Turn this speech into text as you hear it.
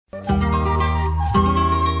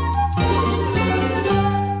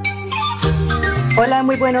Hola,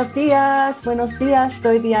 muy buenos días. Buenos días,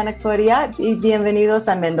 soy Diana Coria y bienvenidos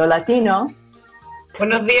a Mendo Latino.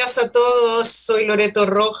 Buenos días a todos, soy Loreto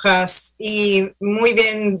Rojas y muy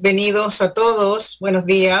bienvenidos a todos. Buenos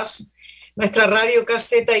días. Nuestra radio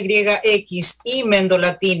KZYX y Mendo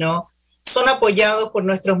Latino son apoyados por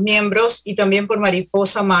nuestros miembros y también por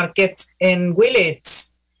Mariposa Market en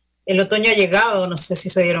Willits. El otoño ha llegado, no sé si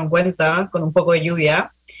se dieron cuenta, con un poco de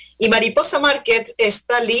lluvia. Y Mariposa Market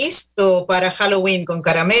está listo para Halloween con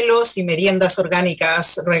caramelos y meriendas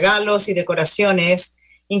orgánicas, regalos y decoraciones,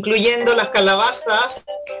 incluyendo las calabazas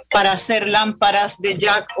para hacer lámparas de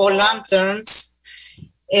Jack-o'-lanterns.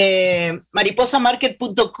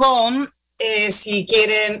 Mariposamarket.com. Si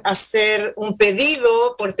quieren hacer un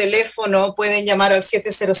pedido por teléfono, pueden llamar al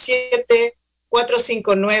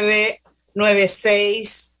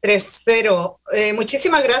 707-459-9630.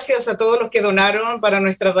 Muchísimas gracias a todos los que donaron para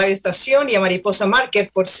nuestra radioestación y a Mariposa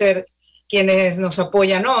Market por ser quienes nos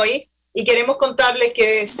apoyan hoy. Y queremos contarles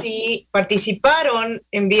que si participaron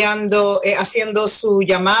haciendo su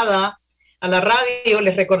llamada a la radio,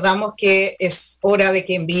 les recordamos que es hora de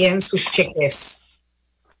que envíen sus cheques.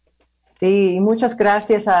 Sí, muchas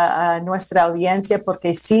gracias a nuestra audiencia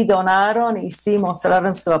porque sí donaron y sí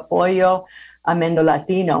mostraron su apoyo a Mendo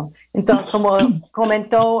Latino. Entonces, como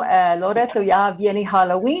comentó Loreto, ya viene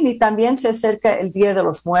Halloween y también se acerca el Día de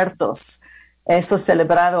los Muertos. Eso es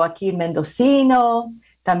celebrado aquí en Mendocino,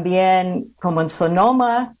 también como en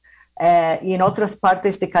Sonoma y en otras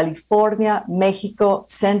partes de California, México,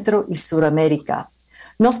 Centro y Suramérica.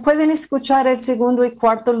 Nos pueden escuchar el segundo y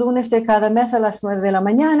cuarto lunes de cada mes a las 9 de la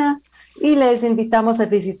mañana y les invitamos a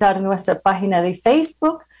visitar nuestra página de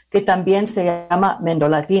Facebook, que también se llama Mendo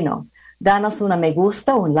Latino. Danos una me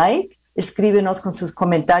gusta, un like, escríbenos con sus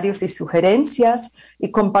comentarios y sugerencias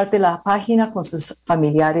y comparte la página con sus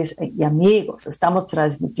familiares y amigos. Estamos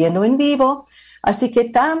transmitiendo en vivo, así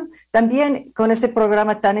que también con este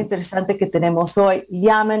programa tan interesante que tenemos hoy,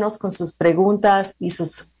 llámenos con sus preguntas y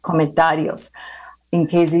sus comentarios. En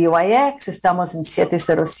KZYX estamos en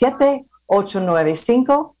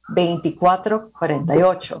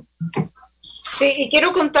 707-895-2448. Sí, y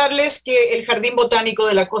quiero contarles que el Jardín Botánico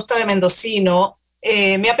de la Costa de Mendocino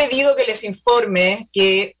me ha pedido que les informe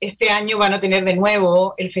que este año van a tener de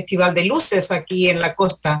nuevo el Festival de Luces aquí en la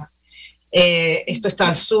costa. Esto está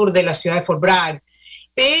al sur de la ciudad de Fort Bragg.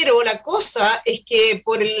 Pero la cosa es que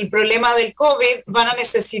por el problema del COVID van a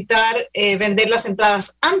necesitar vender las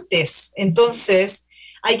entradas antes. Entonces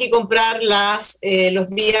hay que comprarlas los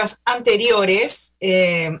días anteriores,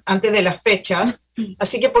 antes de las fechas.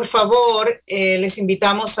 Así que por favor les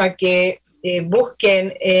invitamos a que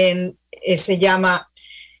busquen se llama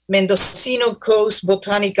Mendocino Coast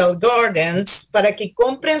Botanical Gardens, para que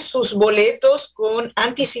compren sus boletos con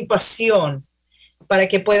anticipación, para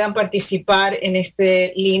que puedan participar en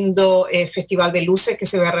este lindo Festival de Luces que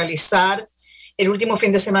se va a realizar el último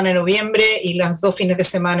fin de semana de noviembre y los 2 fines de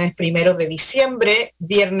semana, 1 de diciembre,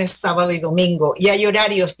 viernes, sábado y domingo. Y hay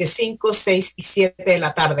horarios de 5, 6 y 7 de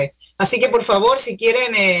la tarde. Así que por favor, si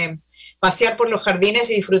quieren pasear por los jardines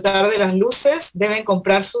y disfrutar de las luces, deben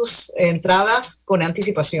comprar sus entradas con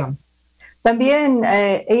anticipación. También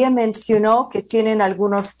ella mencionó que tienen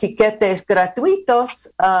algunos tiquetes gratuitos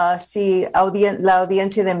si la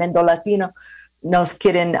audiencia de Mendo Latino nos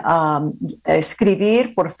quieren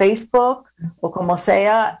escribir por Facebook o como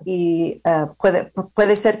sea, y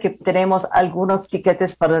puede ser que tenemos algunos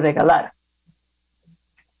tiquetes para regalar.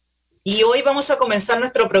 Y hoy vamos a comenzar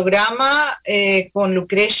nuestro programa con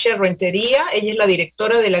Lucrecia Rentería. Ella es la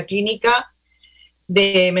directora de la clínica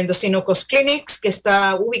de Mendocino Coast Clinics, que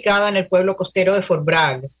está ubicada en el pueblo costero de Fort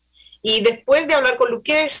Bragg. Y después de hablar con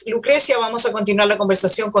Lucrecia, vamos a continuar la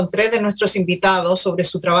conversación con 3 de nuestros invitados sobre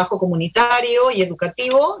su trabajo comunitario y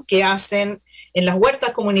educativo que hacen en las huertas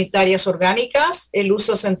comunitarias orgánicas, el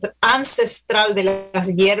uso ancestral de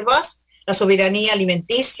las hierbas, la soberanía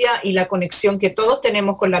alimenticia y la conexión que todos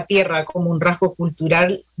tenemos con la tierra como un rasgo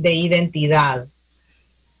cultural de identidad.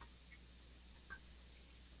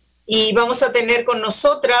 Y vamos a tener con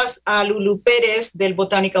nosotras a Lulu Pérez del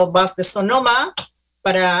Botanical Bus de Sonoma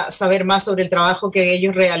para saber más sobre el trabajo que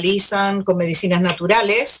ellos realizan con medicinas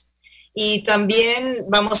naturales. Y también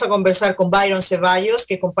vamos a conversar con Byron Ceballos,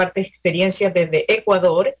 que comparte experiencias desde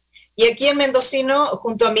Ecuador. Y aquí en Mendocino,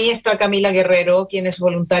 junto a mí, está Camila Guerrero, quien es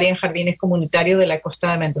voluntaria en jardines comunitarios de la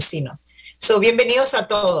costa de Mendocino. Bienvenidos a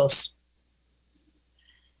todos.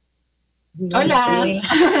 Hola. Sí.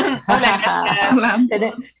 Hola.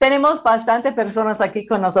 Tenemos bastante personas aquí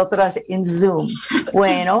con nosotras en Zoom.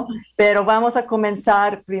 Bueno, pero vamos a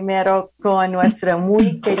comenzar primero con nuestra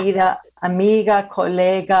muy querida amiga,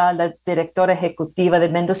 colega, la directora ejecutiva de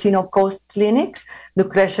Mendocino Coast Clinics,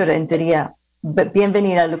 Lucrecia Rentería.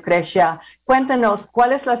 Bienvenida, Lucrecia. Cuéntanos,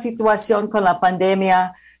 ¿cuál es la situación con la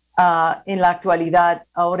pandemia en la actualidad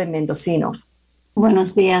ahora en Mendocino?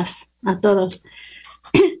 Buenos días a todos.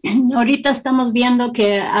 Ahorita estamos viendo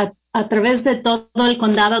que a través de todo el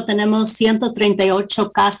condado tenemos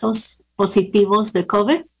 138 casos positivos de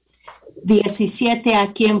COVID, 17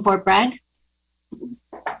 aquí en Fort Bragg.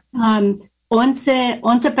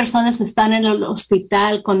 11 personas están en el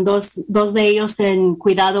hospital, con dos de ellos en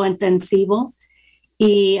cuidado intensivo,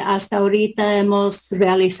 y hasta ahorita hemos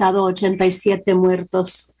realizado 87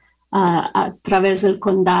 muertos a través del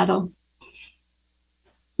condado.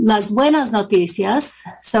 Las buenas noticias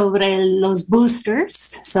sobre los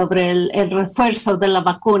boosters, sobre el refuerzo de la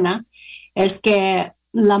vacuna, es que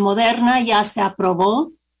la Moderna ya se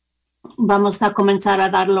aprobó. Vamos a comenzar a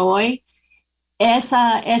darlo hoy.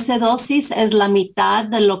 Esa dosis es la mitad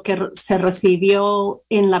de lo que se recibió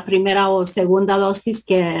en la primera o segunda dosis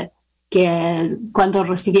que cuando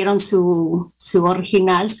recibieron su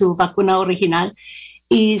vacuna original,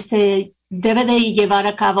 y se debe de llevar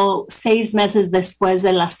a cabo 6 meses después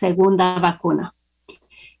de la segunda vacuna.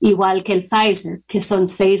 Igual que el Pfizer, que son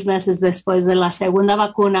 6 meses después de la segunda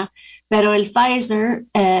vacuna, pero el Pfizer,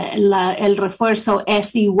 el refuerzo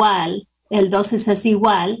es igual, el dosis es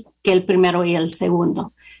igual que el primero y el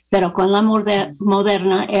segundo, pero con la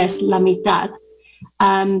Moderna es la mitad.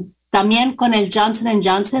 También con el Johnson &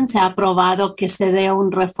 Johnson se ha aprobado que se dé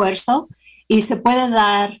un refuerzo y se puede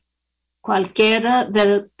dar cualquiera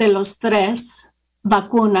de los 3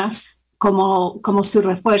 vacunas como su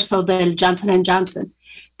refuerzo del Johnson & Johnson.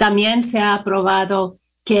 También se ha aprobado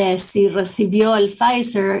que si recibió el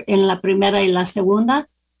Pfizer en la primera y la segunda,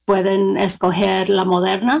 pueden escoger la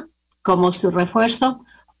Moderna como su refuerzo,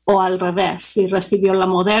 o al revés, si recibió la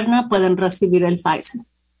Moderna, pueden recibir el Pfizer.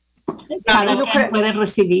 Cada quien puede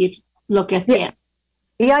recibir lo que quiera.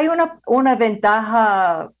 Y hay una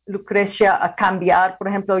ventaja, Lucrecia, a cambiar. Por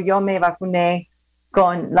ejemplo, yo me vacuné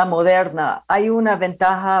con la Moderna. ¿Hay una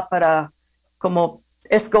ventaja para como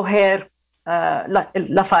escoger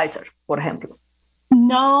la Pfizer, por ejemplo?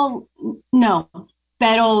 No,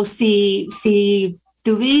 pero si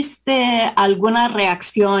tuviste alguna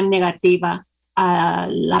reacción negativa a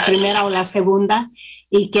la primera o la segunda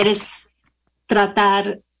y quieres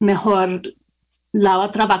tratar mejor la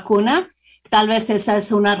otra vacuna, tal vez esa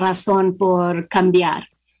es una razón por cambiar.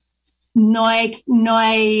 No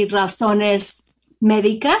hay razones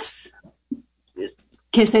médicas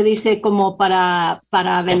que se dice como para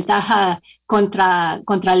ventaja contra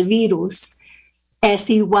el virus. Es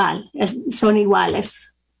igual, son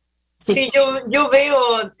iguales. Sí, yo veo,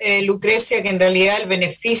 Lucrecia, que en realidad el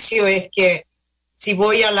beneficio es que si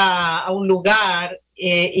voy a un lugar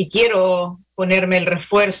y quiero ponerme el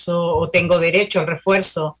refuerzo o tengo derecho al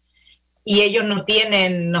refuerzo y ellos no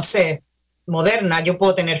tienen, no sé, Moderna, yo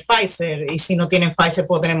puedo tener Pfizer, y si no tienen Pfizer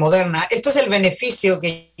puedo tener Moderna. Este es el beneficio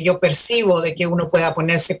que yo percibo de que uno pueda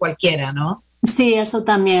ponerse cualquiera, ¿no? Sí, eso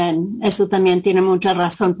también tiene mucha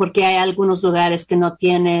razón, porque hay algunos lugares que no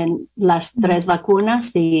tienen las 3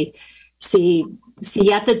 vacunas, y si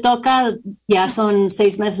ya te toca, ya son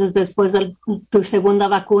 6 meses después de tu segunda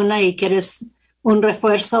vacuna y quieres un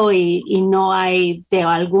refuerzo y no hay de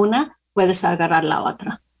alguna, puedes agarrar la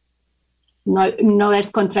otra. No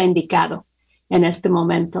es contraindicado en este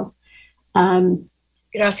momento.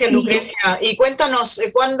 Gracias, Lucrecia. Y cuéntanos,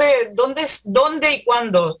 ¿dónde y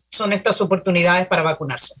cuándo son estas oportunidades para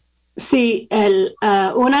vacunarse? Sí,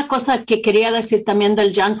 una cosa que quería decir también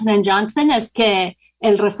del Johnson & Johnson es que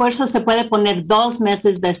el refuerzo se puede poner 2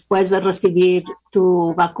 meses después de recibir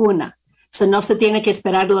tu vacuna. No se tiene que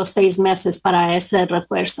esperar los 6 meses para ese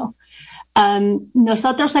refuerzo.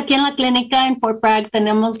 Nosotros aquí en la clínica en Fort Bragg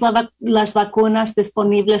tenemos las vacunas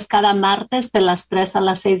disponibles cada martes de las 3 a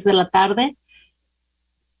las 6 de la tarde.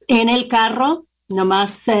 En el carro,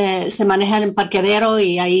 nomás se maneja en el parqueadero,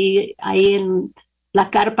 y ahí en la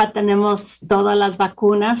carpa tenemos todas las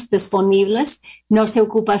vacunas disponibles. No se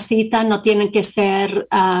ocupa cita, no tienen que ser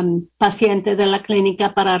paciente de la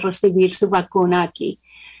clínica para recibir su vacuna aquí.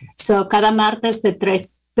 Cada martes de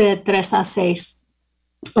 3 a 6.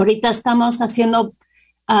 Ahorita estamos haciendo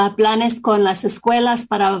planes con las escuelas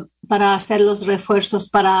para hacer los refuerzos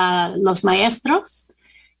para los maestros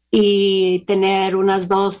y tener unas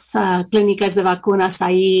 2 clínicas de vacunas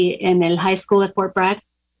ahí en el High School de Fort Bragg.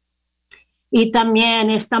 Y también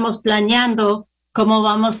estamos planeando cómo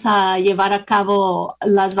vamos a llevar a cabo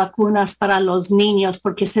las vacunas para los niños,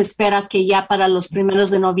 porque se espera que ya para los 1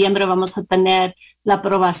 de noviembre vamos a tener la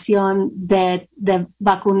aprobación de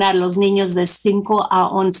vacunar los niños de 5 a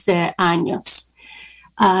 11 años.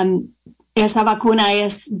 Esa vacuna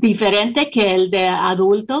es diferente que el de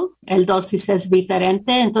adulto, el dosis es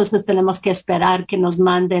diferente, entonces tenemos que esperar que nos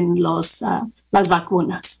manden las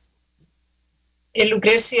vacunas.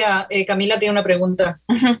 Lucrecia, Camila tiene una pregunta.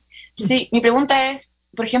 Sí, mi pregunta es,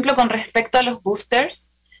 por ejemplo, con respecto a los boosters,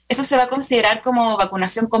 ¿eso se va a considerar como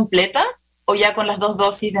vacunación completa o ya con las 2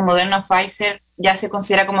 dosis de Moderna o Pfizer ya se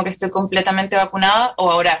considera como que estoy completamente vacunada o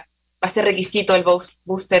ahora va a ser requisito el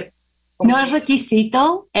booster? No es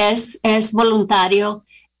requisito, es voluntario.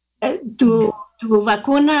 Tu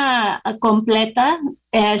vacuna completa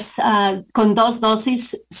es con 2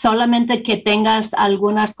 dosis, solamente que tengas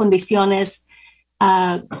algunas condiciones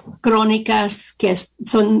crónicas que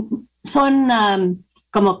son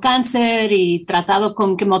como cáncer y tratado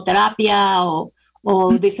con quimioterapia o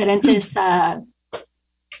diferentes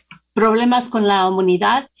problemas con la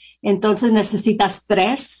inmunidad. Entonces necesitas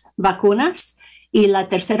 3 vacunas y la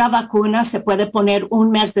tercera vacuna se puede poner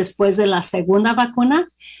 1 mes después de la segunda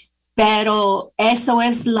vacuna, pero eso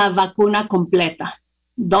es la vacuna completa.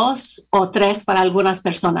 2 o 3 para algunas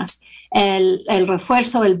personas. El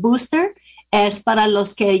refuerzo, el booster, es para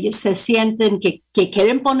los que se sienten que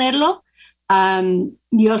quieren ponerlo.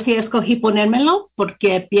 Yo sí escogí ponérmelo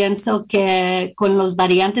porque pienso que con los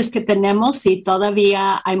variantes que tenemos y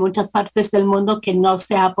todavía hay muchas partes del mundo que no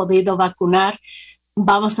se ha podido vacunar,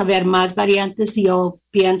 vamos a ver más variantes. Yo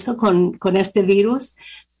pienso con este virus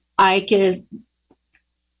hay que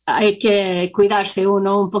cuidarse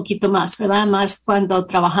uno un poquito más, ¿verdad? Más cuando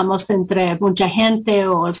trabajamos entre mucha gente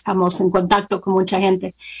o estamos en contacto con mucha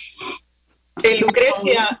gente.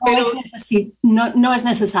 Lucrecia, no es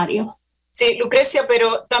necesario. Sí, Lucrecia,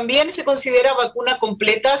 pero también se considera vacuna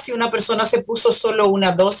completa si una persona se puso solo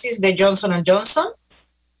una dosis de Johnson & Johnson.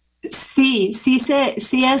 Sí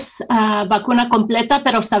es vacuna completa,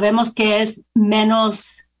 pero sabemos que es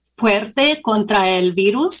menos fuerte contra el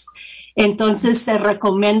virus. Entonces se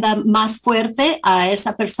recomienda más fuerte a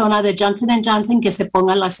esa persona de Johnson & Johnson que se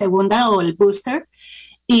ponga la segunda o el booster.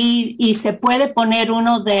 Y se puede poner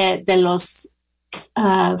uno de los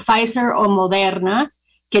Pfizer o Moderna,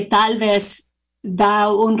 que tal vez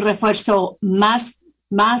da un refuerzo más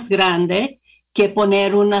grande que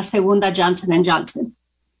poner una segunda Johnson & Johnson.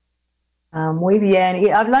 Muy bien.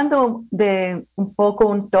 Y hablando de un poco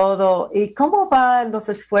un todo, ¿y cómo van los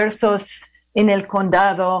esfuerzos en el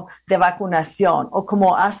condado de vacunación? ¿O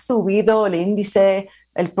cómo ha subido el índice,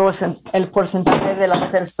 el porcentaje de las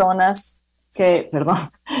personas que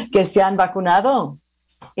se han vacunado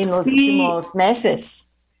en los últimos meses?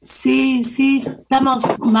 Sí, estamos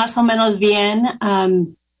más o menos bien.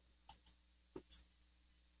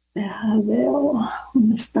 Déjame ver,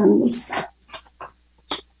 ¿dónde están los?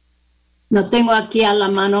 No tengo aquí a la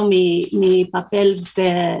mano mi papel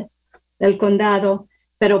del condado,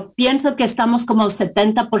 pero pienso que estamos como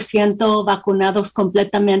 70% vacunados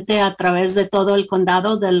completamente a través de todo el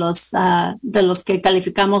condado de los que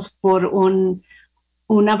calificamos por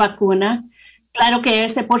una vacuna. Claro que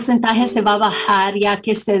ese porcentaje se va a bajar ya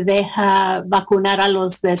que se deja vacunar a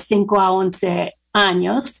los de 5 a 11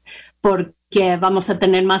 años, porque vamos a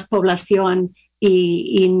tener más población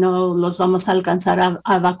y no los vamos a alcanzar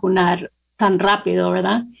a vacunar tan rápido,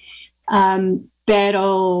 ¿verdad?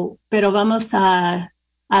 Pero vamos a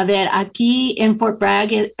ver, aquí en Fort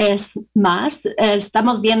Bragg es más.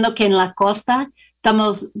 Estamos viendo que en la costa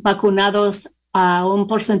estamos vacunados a un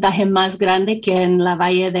porcentaje más grande que en la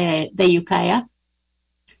valle de Ukiah.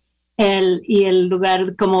 Y el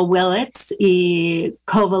lugar como Willits y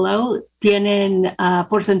Covelo tienen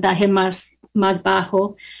porcentaje más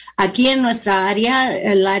bajo. Aquí en nuestra área,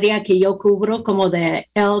 el área que yo cubro como de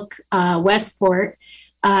Elk, Westport,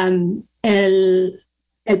 el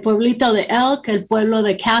pueblito de Elk, el pueblo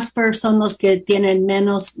de Casper son los que tienen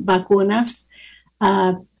menos vacunas,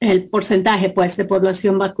 el porcentaje pues de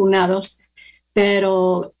población vacunados,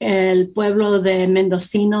 pero el pueblo de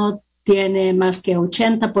Mendocino tiene más que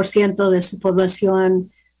 80% de su población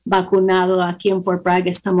vacunado. Aquí en Fort Bragg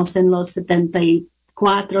estamos en los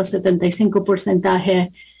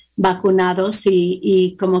 75% vacunados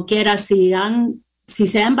y como quiera, si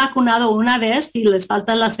se han vacunado una vez y les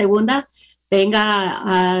falta la segunda, venga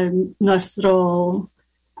a nuestro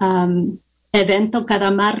evento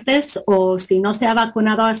cada martes, o si no se ha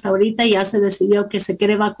vacunado hasta ahorita, ya se decidió que se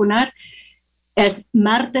quiere vacunar, es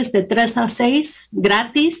martes de 3 a 6,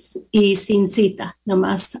 gratis y sin cita.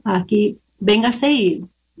 Nomás aquí véngase y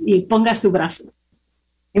ponga su brazo.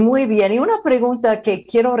 Y muy bien. Y una pregunta que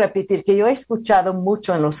quiero repetir, que yo he escuchado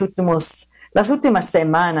mucho en las últimas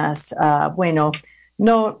semanas. Bueno,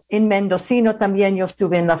 no, en Mendocino también yo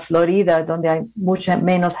estuve en la Florida, donde hay mucha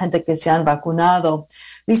menos gente que se han vacunado.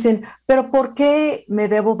 Dicen, pero ¿por qué me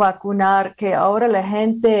debo vacunar? Que ahora la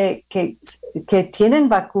gente que tienen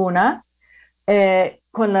vacuna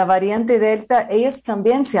con la variante Delta, ellos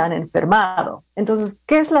también se han enfermado. Entonces,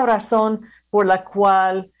 ¿qué es la razón por la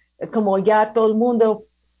cual, como ya todo el mundo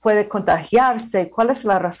puede contagiarse, cuál es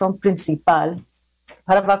la razón principal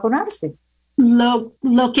para vacunarse? Lo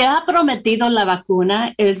que ha prometido la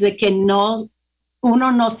vacuna es de que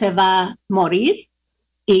uno no se va a morir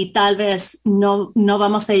y tal vez no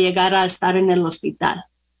vamos a llegar a estar en el hospital.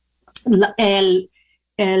 El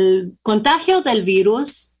contagio del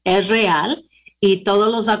virus es real y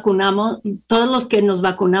todos los que nos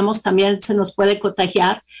vacunamos también se nos puede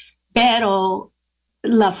contagiar, pero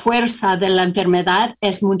la fuerza de la enfermedad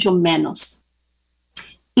es mucho menos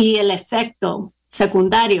y el efecto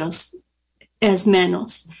secundarios es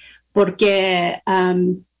menos, porque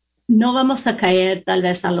no vamos a caer tal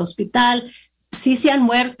vez al hospital. Sí se han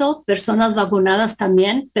muerto personas vacunadas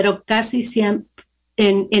también, pero casi siempre,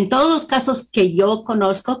 en todos los casos que yo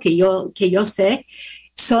conozco, que yo sé,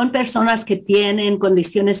 son personas que tienen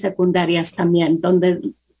condiciones secundarias también, donde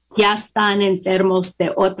ya están enfermos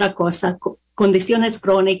de otra cosa, condiciones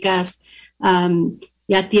crónicas,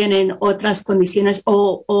 ya tienen otras condiciones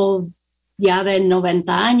o ya de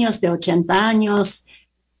 90 años, de 80 años,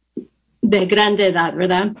 de grande edad,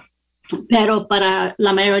 ¿verdad? Pero para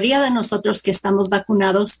la mayoría de nosotros que estamos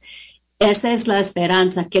vacunados, esa es la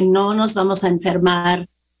esperanza, que no nos vamos a enfermar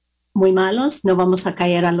muy malos, no vamos a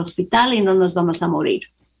caer al hospital y no nos vamos a morir.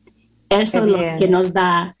 Eso es lo que nos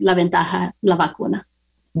da la ventaja, la vacuna.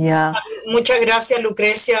 Yeah. Muchas gracias,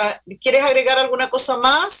 Lucrecia. ¿Quieres agregar alguna cosa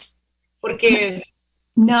más? Porque...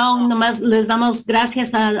 No, nomás les damos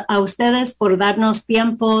gracias a ustedes por darnos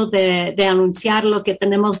tiempo de anunciar lo que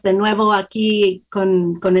tenemos de nuevo aquí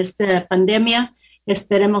con esta pandemia.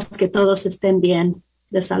 Esperemos que todos estén bien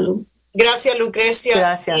de salud. Gracias, Lucrecia.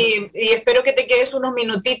 Gracias. Y espero que te quedes unos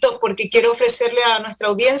minutitos porque quiero ofrecerle a nuestra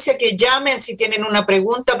audiencia que llamen si tienen una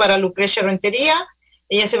pregunta para Lucrecia Rentería.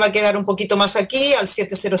 Ella se va a quedar un poquito más aquí al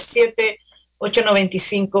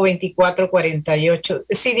 707-895-2448.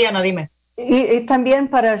 Sí, Diana, dime. Y también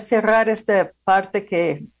para cerrar esta parte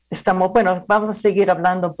que vamos a seguir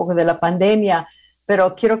hablando un poco de la pandemia,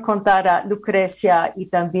 pero quiero contar a Lucrecia y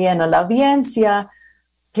también a la audiencia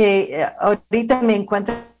que ahorita me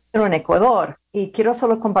encuentro en Ecuador y quiero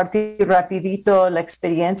solo compartir rapidito la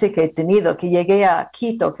experiencia que he tenido, que llegué a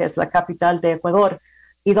Quito, que es la capital de Ecuador,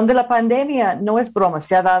 y donde la pandemia no es broma,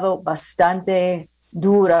 se ha dado bastante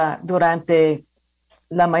dura durante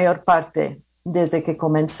la mayor parte desde que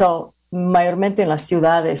comenzó, mayormente en las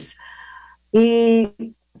ciudades.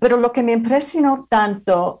 Pero lo que me impresionó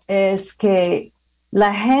tanto es que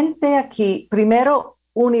la gente aquí, primero,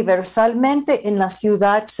 universalmente en la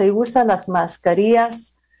ciudad se usan las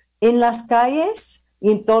mascarillas en las calles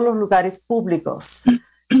y en todos los lugares públicos.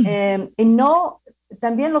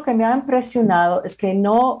 También lo que me ha impresionado es que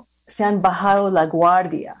no se han bajado la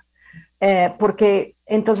guardia, porque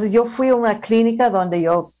entonces yo fui a una clínica donde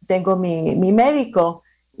yo tengo mi médico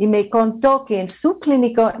y me contó que en su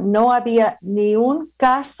clínica no había ni un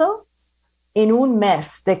caso en un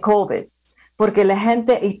mes de COVID, porque la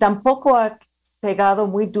gente, y tampoco ha pegado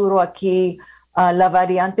muy duro aquí la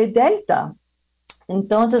variante Delta.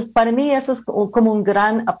 Entonces, para mí eso es como un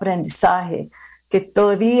gran aprendizaje, que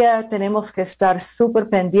todavía tenemos que estar súper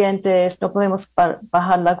pendientes, no podemos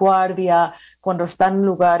bajar la guardia. Cuando están en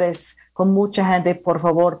lugares con mucha gente, por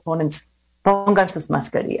favor, pongan sus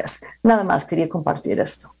mascarillas. Nada más quería compartir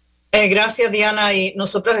esto. Gracias, Diana. Y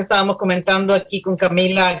nosotros estábamos comentando aquí con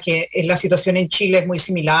Camila que la situación en Chile es muy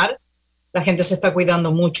similar. La gente se está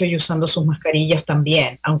cuidando mucho y usando sus mascarillas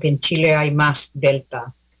también, aunque en Chile hay más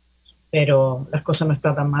Delta, pero las cosas no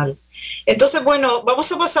están tan mal. Entonces, bueno,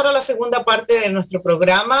 vamos a pasar a la segunda parte de nuestro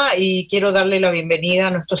programa y quiero darle la bienvenida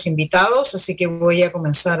a nuestros invitados, así que voy a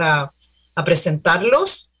comenzar a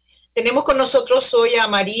presentarlos. Tenemos con nosotros hoy a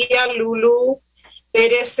María Lulu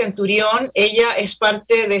Pérez Centurión. Ella es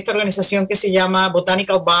parte de esta organización que se llama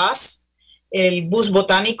Botanical Bus, el bus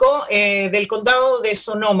botánico del condado de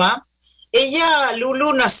Sonoma. Ella,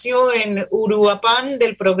 Lulu, nació en Uruapan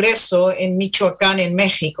del Progreso, en Michoacán, en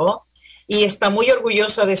México, y está muy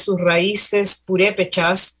orgullosa de sus raíces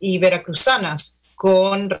purépechas y veracruzanas,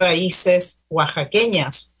 con raíces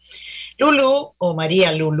oaxaqueñas. Lulu, o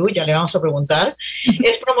María Lulu, ya le vamos a preguntar,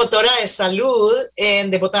 es promotora de salud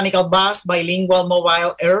en The Botanical Bus Bilingual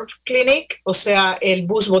Mobile Herb Clinic, o sea, el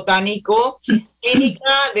bus botánico,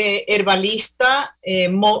 clínica de herbalista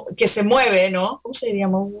que se mueve, ¿no? ¿Cómo se diría?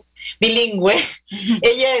 Bilingüe.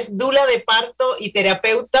 Ella es dula de parto y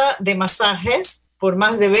terapeuta de masajes. Por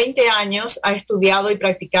más de 20 años ha estudiado y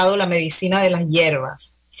practicado la medicina de las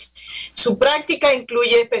hierbas. Su práctica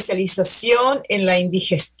incluye especialización en la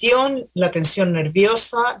indigestión, la tensión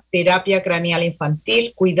nerviosa, terapia craneal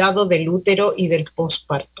infantil, cuidado del útero y del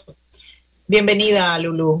posparto. Bienvenida,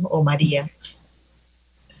 Lulu o María.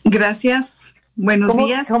 Gracias. Buenos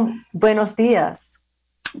días. Buenos días.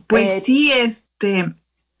 Pues sí,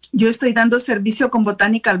 yo estoy dando servicio con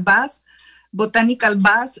Botanical Bus. Botanical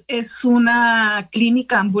Bus es una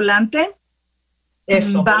clínica ambulante.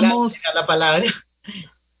 Eso, vamos la palabra.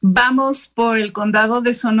 Vamos por el condado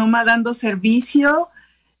de Sonoma dando servicio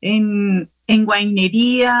en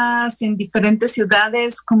guainerías, en diferentes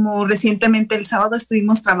ciudades, como recientemente el sábado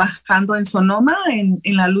estuvimos trabajando en Sonoma, en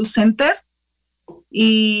la Luz Center.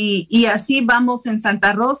 Y así vamos en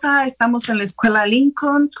Santa Rosa, estamos en la escuela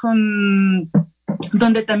Lincoln,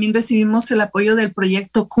 donde también recibimos el apoyo del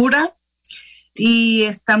proyecto Cura. Y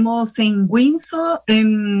estamos en Windsor,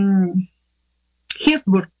 en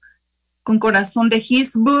Hillsborough, con Corazón de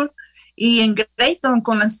Hillsborough, y en Grayton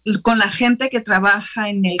con la gente que trabaja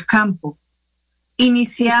en el campo.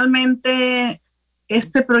 Inicialmente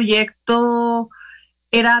este proyecto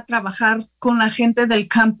era trabajar con la gente del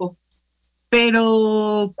campo,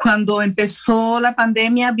 pero cuando empezó la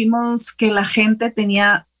pandemia vimos que la gente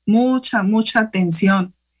tenía mucha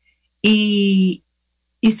atención y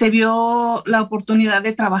se vio la oportunidad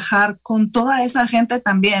de trabajar con toda esa gente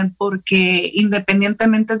también, porque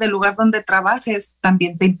independientemente del lugar donde trabajes,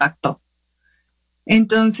 también te impactó.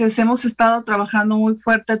 Entonces hemos estado trabajando muy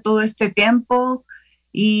fuerte todo este tiempo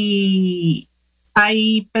y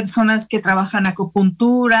hay personas que trabajan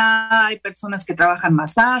acupuntura, hay personas que trabajan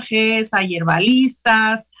masajes, hay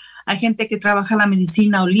herbalistas, hay gente que trabaja la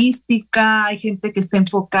medicina holística, hay gente que está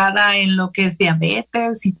enfocada en lo que es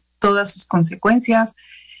diabetes y todas sus consecuencias.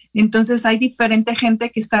 Entonces hay diferente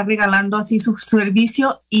gente que está regalando así su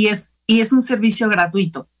servicio y es un servicio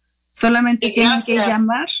gratuito. Solamente tienen que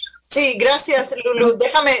llamar. Sí, gracias, Lulu.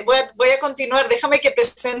 Voy a continuar. Déjame que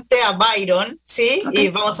presente a Byron, ¿sí? Okay. Y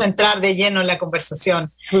vamos a entrar de lleno en la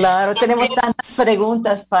conversación. Claro, tenemos tantas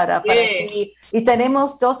preguntas para ti. Y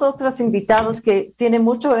tenemos dos otros invitados que tienen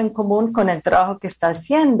mucho en común con el trabajo que está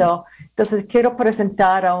haciendo. Entonces, quiero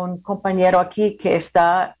presentar a un compañero aquí que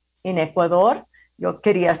está en Ecuador. Yo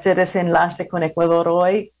quería hacer ese enlace con Ecuador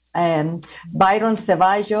hoy. Byron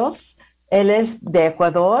Ceballos. Él es de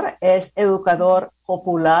Ecuador, es educador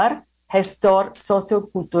popular, gestor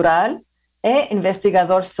sociocultural e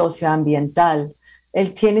investigador socioambiental.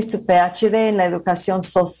 Él tiene su PhD en la educación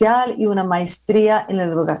social y una maestría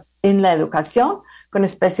en la educación con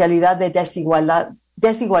especialidad de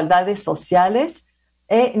desigualdades sociales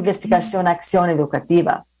e investigación acción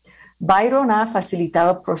educativa. Byron ha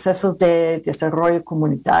facilitado procesos de desarrollo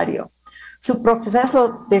comunitario. Su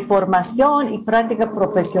proceso de formación y práctica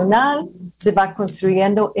profesional se va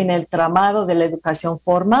construyendo en el tramado de la educación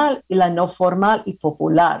formal y la no formal y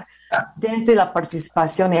popular, desde la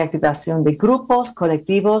participación y activación de grupos,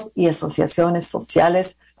 colectivos y asociaciones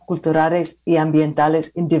sociales, culturales y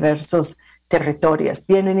ambientales en diversos territorios.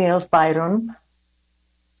 Bienvenidos, Byron.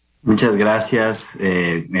 Muchas gracias.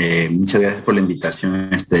 Muchas gracias por la invitación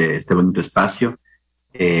a este bonito espacio.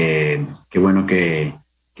 Qué bueno que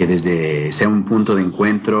desde sea un punto de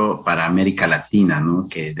encuentro para América Latina, ¿no?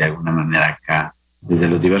 Que de alguna manera acá, desde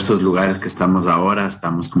los diversos lugares que estamos ahora,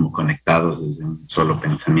 estamos como conectados desde un solo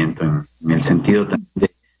pensamiento, en el sentido también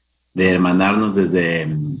de hermanarnos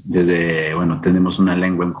desde, bueno, tenemos una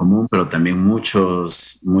lengua en común, pero también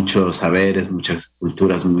muchos saberes, muchas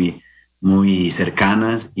culturas muy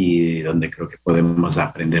cercanas y donde creo que podemos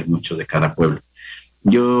aprender mucho de cada pueblo.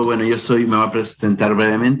 Me voy a presentar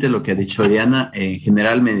brevemente lo que ha dicho Diana. En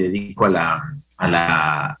general me dedico a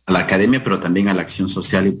la academia, pero también a la acción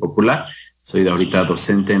social y popular. Soy ahorita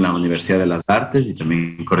docente en la Universidad de las Artes y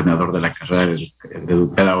también coordinador de la carrera de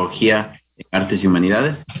Pedagogía en Artes y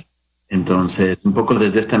Humanidades. Entonces, un poco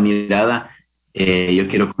desde esta mirada, yo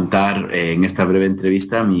quiero contar en esta breve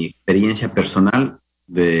entrevista mi experiencia personal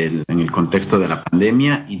en el contexto de la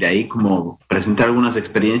pandemia y de ahí como presentar algunas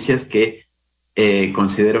experiencias que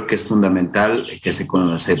considero que es fundamental que se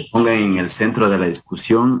pongan en el centro de la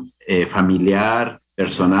discusión familiar,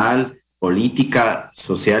 personal, política,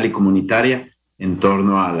 social y comunitaria en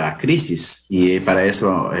torno a la crisis. Y para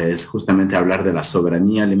eso es justamente hablar de la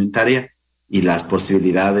soberanía alimentaria y las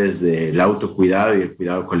posibilidades del autocuidado y el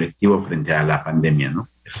cuidado colectivo frente a la pandemia, ¿no?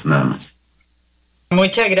 Eso nada más.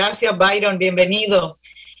 Muchas gracias, Byron, bienvenido.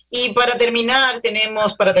 Y para terminar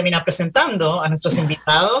presentando a nuestros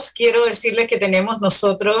invitados, quiero decirles que tenemos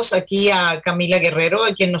nosotros aquí a Camila Guerrero,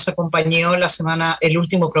 a quien nos acompañó el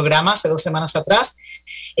último programa, hace 2 semanas atrás.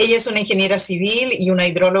 Ella es una ingeniera civil y una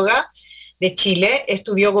hidróloga de Chile,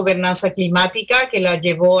 estudió gobernanza climática, que la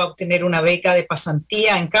llevó a obtener una beca de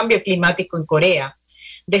pasantía en cambio climático en Corea.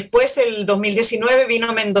 Después, el 2019, vino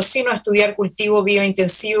a Mendocino a estudiar cultivo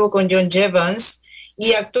biointensivo con John Jevons,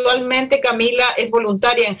 y actualmente Camila es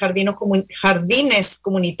voluntaria en jardines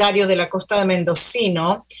comunitarios de la costa de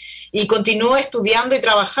Mendocino y continúa estudiando y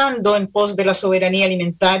trabajando en pos de la soberanía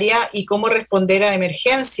alimentaria y cómo responder a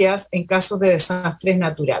emergencias en casos de desastres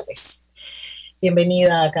naturales.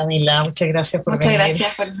 Bienvenida, Camila. Muchas gracias por venir. Muchas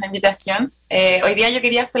gracias por la invitación. Hoy día yo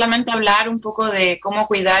quería solamente hablar un poco de cómo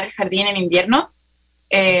cuidar el jardín en invierno,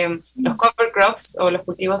 los cover crops o los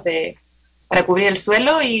cultivos para cubrir el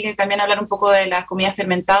suelo, y también hablar un poco de la comida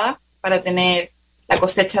fermentada para tener la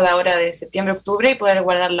cosecha de ahora de septiembre-octubre y poder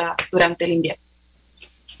guardarla durante el invierno.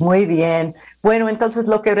 Muy bien. Bueno, entonces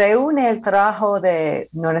lo que reúne el trabajo de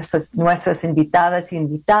nuestras invitadas y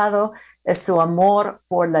invitados es su amor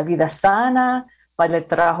por la vida sana, para el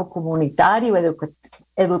trabajo comunitario,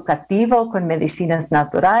 educativo con medicinas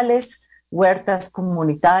naturales, huertas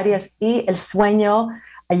comunitarias y el sueño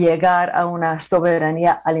a llegar a una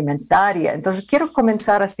soberanía alimentaria. Entonces quiero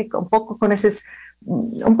comenzar así un poco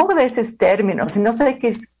de esos términos. No sé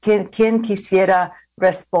quién quisiera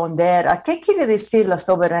responder a qué quiere decir la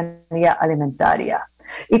soberanía alimentaria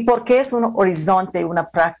y por qué es un horizonte, una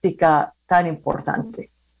práctica tan importante.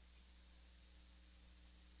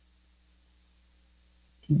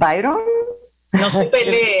 Byron. No se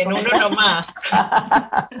peleen, uno nomás.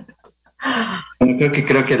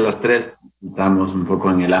 Creo que los tres estamos un poco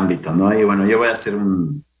en el ámbito, ¿no? Y bueno, yo voy a hacer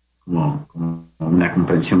como una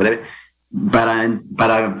comprensión breve. Para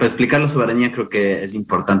explicar la soberanía, creo que es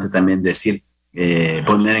importante también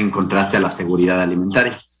poner en contraste a la seguridad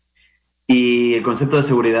alimentaria. Y el concepto de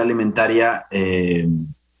seguridad alimentaria, de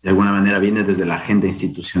alguna manera, viene desde la agenda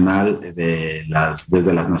institucional, desde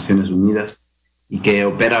las Naciones Unidas, y que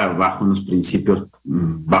opera bajo unos principios,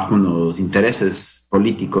 bajo unos intereses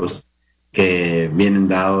políticos que vienen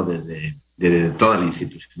dados desde toda la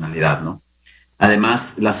institucionalidad, ¿no?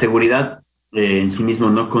 Además, la seguridad en sí mismo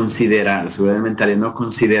la seguridad alimentaria no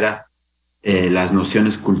considera las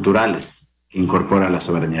nociones culturales que incorpora la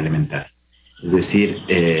soberanía alimentaria. Es decir,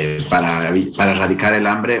 para erradicar el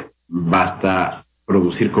hambre basta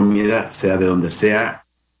producir comida, sea de donde sea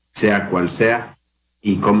cual sea,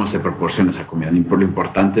 y cómo se proporciona esa comida. Lo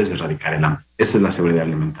importante es erradicar el hambre. Esa es la seguridad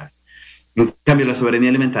alimentaria. En cambio, la soberanía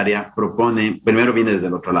alimentaria primero viene desde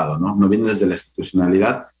el otro lado, ¿no? No viene desde la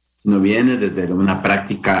institucionalidad, sino viene desde una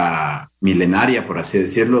práctica milenaria, por así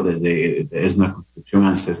decirlo, es una construcción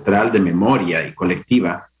ancestral de memoria y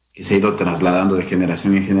colectiva que se ha ido trasladando de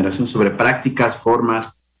generación en generación sobre prácticas,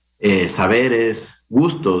 formas, saberes,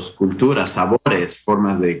 gustos, culturas, sabores,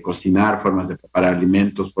 formas de cocinar, formas de preparar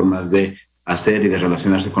alimentos, formas de hacer y de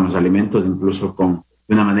relacionarse con los alimentos, incluso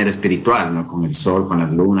de una manera espiritual, ¿no? Con el sol, con la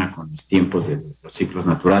luna, con los tiempos de los ciclos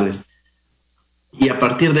naturales. Y a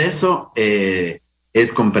partir de eso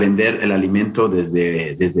es comprender el alimento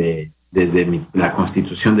desde la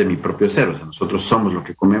constitución de mi propio ser. O sea, nosotros somos lo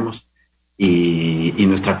que comemos y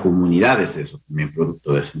nuestra comunidad es eso, también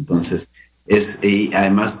producto de eso. Entonces, y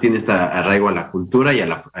además tiene este arraigo a la cultura y a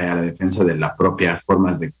la defensa de las propias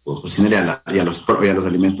formas de cocinar y a los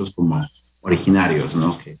alimentos como originarios,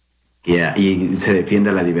 ¿no? Y se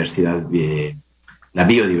defiende la diversidad, la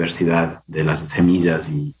biodiversidad de las semillas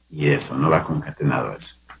y eso, ¿no? Va concatenado a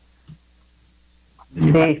eso.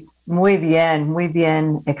 Sí, muy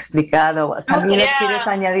bien explicado. Camila, ¿quieres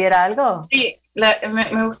añadir algo? Sí,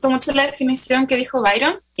 me gustó mucho la definición que dijo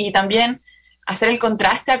Byron y también hacer el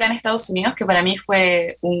contraste acá en Estados Unidos, que para mí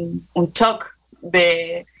fue un shock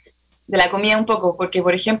de la comida un poco, porque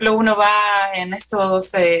por ejemplo uno va en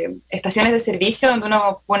estos estaciones de servicio donde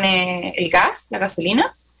uno pone el gas, la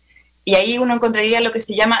gasolina, y ahí uno encontraría lo que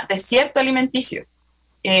se llama desierto alimenticio,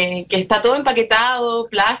 que está todo empaquetado,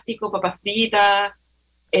 plástico, papas fritas,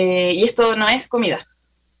 y esto no es comida.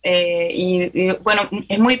 Y bueno,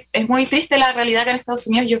 es muy triste la realidad acá en Estados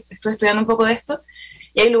Unidos. Yo estuve estudiando un poco de esto,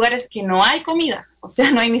 y hay lugares que no hay comida, o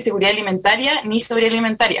sea, no hay ni seguridad alimentaria ni soberanía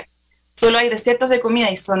alimentaria, solo hay desiertos de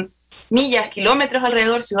comida y son millas, kilómetros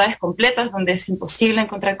alrededor, ciudades completas donde es imposible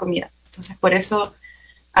encontrar comida. Entonces, por eso,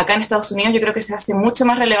 acá en Estados Unidos yo creo que se hace mucho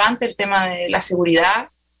más relevante el tema de la seguridad,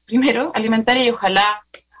 primero, alimentaria, y ojalá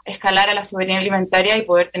escalar a la soberanía alimentaria y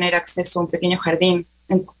poder tener acceso a un pequeño jardín,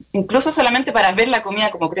 incluso solamente para ver la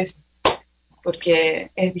comida como crece,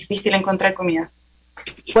 porque es difícil encontrar comida.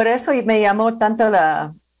 Por eso me llamó tanto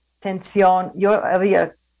la atención. Yo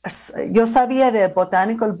sabía de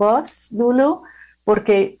Botanical Bus, Lulu,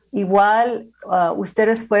 porque igual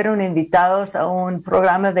ustedes fueron invitados a un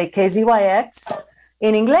programa de KZYX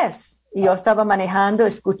en inglés. Y yo estaba manejando,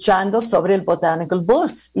 escuchando sobre el Botanical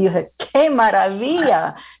Bus. Y yo dije, ¡qué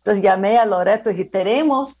maravilla! Entonces llamé a Loreto y dije,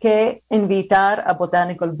 tenemos que invitar a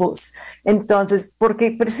Botanical Bus. Entonces,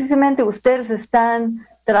 porque precisamente ustedes están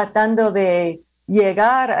tratando de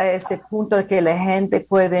llegar a ese punto de que la gente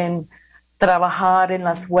puede trabajar en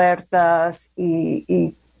las huertas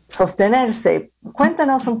y sostenerse.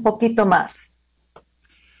 Cuéntanos un poquito más.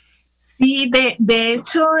 Sí, de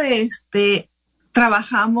hecho,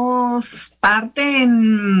 trabajamos parte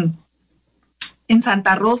en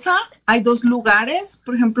Santa Rosa. Hay 2 lugares.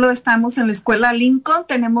 Por ejemplo, estamos en la escuela Lincoln.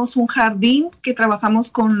 Tenemos un jardín que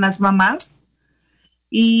trabajamos con las mamás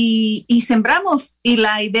y sembramos. Y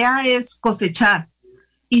la idea es cosechar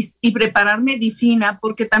y preparar medicina,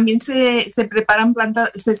 porque también se preparan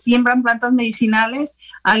plantas, se siembran plantas medicinales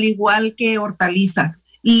al igual que hortalizas.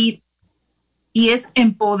 Y es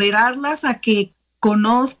empoderarlas a que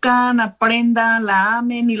conozcan, aprendan, la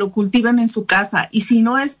amen y lo cultiven en su casa. Y si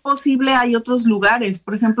no es posible, hay otros lugares.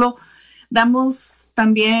 Por ejemplo, damos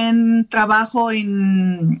también trabajo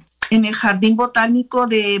en el Jardín Botánico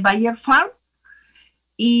de Bayer Farm.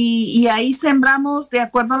 Y ahí sembramos de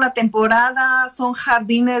acuerdo a la temporada. Son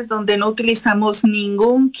jardines donde no utilizamos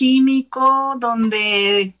ningún químico,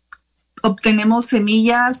 donde obtenemos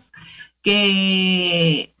semillas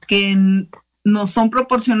que nos son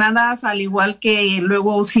proporcionadas, al igual que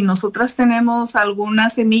luego si nosotras tenemos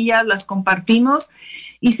algunas semillas, las compartimos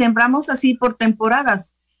y sembramos así por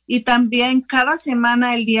temporadas. Y también cada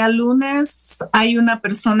semana, el día lunes, hay una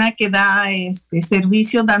persona que da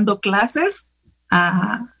servicio dando clases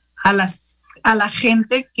a la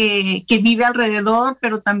gente que vive alrededor,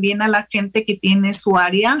 pero también a la gente que tiene su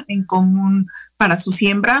área en común para su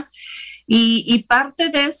siembra. Y parte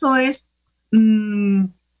de eso es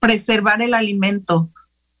preservar el alimento.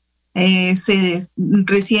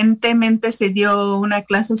 Recientemente se dio una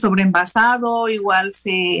clase sobre envasado, igual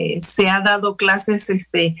se ha dado clases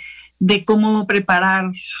de cómo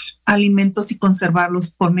preparar alimentos y conservarlos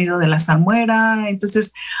por medio de la salmuera.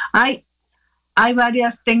 Entonces, hay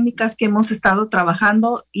varias técnicas que hemos estado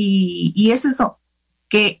trabajando y es eso,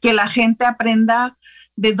 que la gente aprenda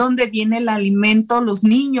de dónde viene el alimento, los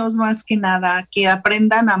niños más que nada, que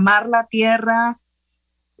aprendan a amar la tierra.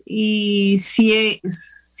 Y si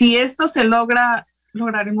esto se logra,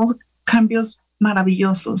 lograremos cambios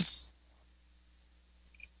maravillosos.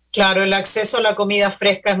 Claro, el acceso a la comida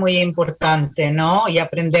fresca es muy importante, ¿no? Y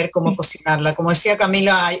aprender cómo cocinarla. Como decía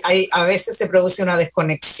Camila, a veces se produce una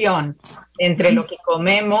desconexión entre lo que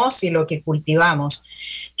comemos y lo que cultivamos.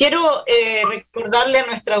 Quiero recordarle a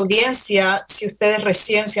nuestra audiencia, si ustedes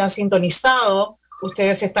recién se han sintonizado,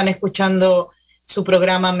 ustedes están escuchando su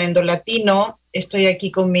programa Mendo Latino. Estoy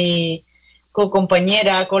aquí con mi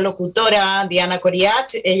co-compañera, colocutora, Diana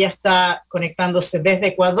Coriach. Ella está conectándose desde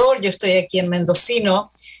Ecuador, yo estoy aquí en Mendocino.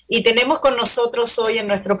 Y tenemos con nosotros hoy en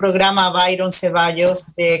nuestro programa a Byron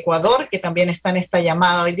Ceballos de Ecuador, que también está en esta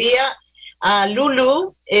llamada hoy día, a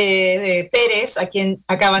Lulu Pérez, a quien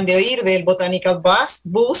acaban de oír del Botanical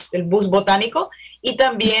Bus, el bus botánico, y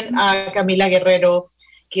también a Camila Guerrero,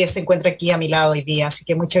 que se encuentra aquí a mi lado hoy día. Así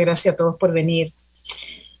que muchas gracias a todos por venir.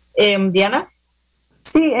 Diana.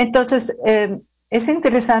 Sí, entonces es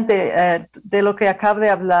interesante de lo que acaba de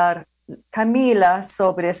hablar Camila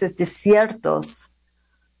sobre esos desiertos.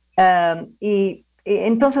 Y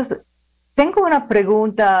entonces tengo una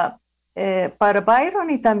pregunta para Byron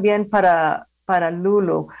y también para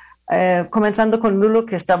Lulu, comenzando con Lulu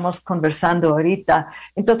que estamos conversando ahorita.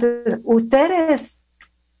 Entonces, ustedes,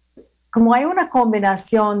 como hay una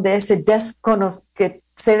combinación de ese que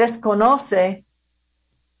se desconoce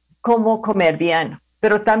cómo comer bien,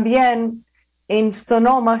 pero también en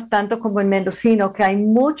Sonoma, tanto como en Mendocino, que hay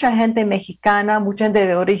mucha gente mexicana, mucha gente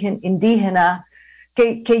de origen indígena,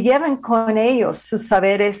 que llevan con ellos sus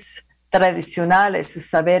saberes tradicionales, sus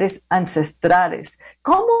saberes ancestrales.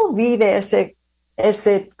 ¿Cómo vive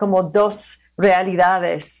ese como 2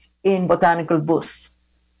 realidades en Botanical Bus?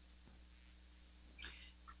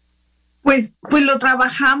 Pues lo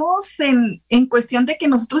trabajamos en cuestión de que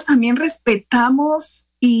nosotros también respetamos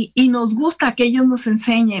y nos gusta que ellos nos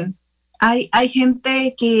enseñen. Hay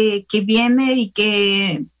gente que viene y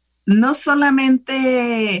que no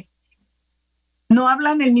solamente no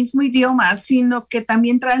hablan el mismo idioma, sino que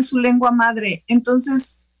también traen su lengua madre.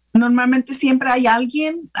 Entonces, normalmente siempre hay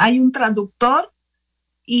alguien, hay un traductor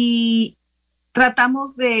y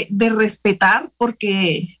tratamos de respetar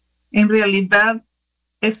porque en realidad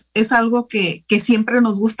es algo que siempre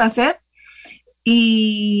nos gusta hacer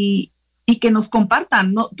y que nos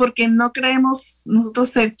compartan, ¿no? Porque no creemos nosotros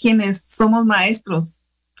ser quienes somos maestros,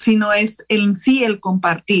 sino es en sí el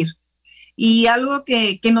compartir. Y algo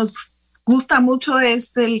que nos gusta mucho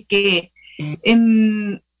es el que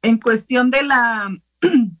en cuestión de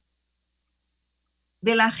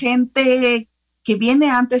la gente que viene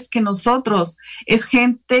antes que nosotros, es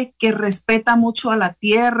gente que respeta mucho a la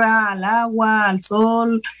tierra, al agua, al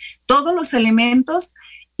sol, todos los elementos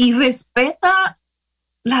y respeta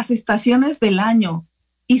las estaciones del año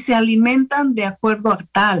y se alimentan de acuerdo a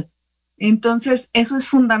tal. Entonces, eso es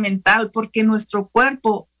fundamental porque nuestro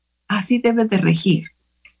cuerpo así debe de regir.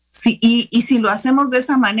 Sí, y si lo hacemos de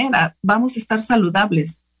esa manera, vamos a estar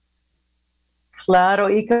saludables. Claro,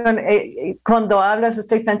 y cuando hablas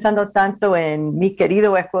estoy pensando tanto en mi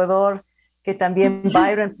querido Ecuador, que también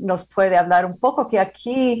Byron nos puede hablar un poco, que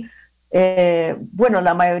aquí, bueno,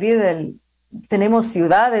 la mayoría tenemos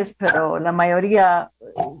ciudades, pero la mayoría,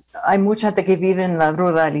 hay mucha gente que vive en la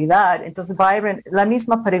ruralidad. Entonces, Byron, la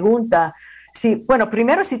misma pregunta. Bueno,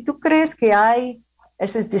 primero, si tú crees que hay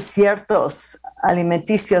esos desiertos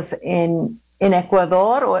alimenticios en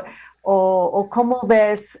Ecuador, o cómo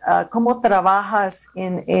ves, cómo trabajas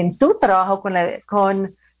en tu trabajo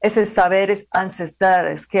con esos saberes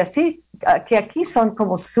ancestrales, que aquí son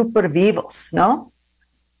como súper vivos, ¿no?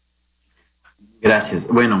 Gracias.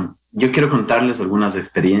 Bueno, yo quiero contarles algunas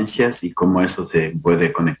experiencias y cómo eso se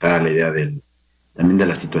puede conectar a la idea también de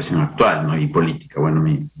la situación actual, ¿no? Y política. Bueno,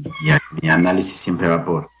 mi análisis siempre va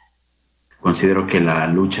considero que la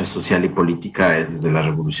lucha social y política es desde la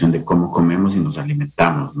revolución de cómo comemos y nos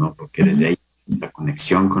alimentamos, ¿no? Porque desde ahí esta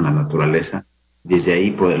conexión con la naturaleza, desde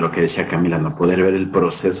ahí lo que decía Camila, ¿no? Poder ver el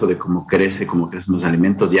proceso de cómo crecen los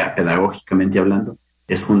alimentos, ya pedagógicamente hablando,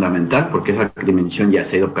 es fundamental porque esa dimensión ya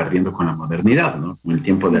se ha ido perdiendo con la modernidad, ¿no? Con el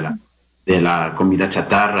tiempo de la comida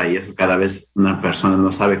chatarra y eso, cada vez una persona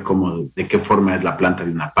no sabe de qué forma es la planta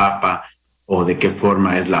de una papa o de qué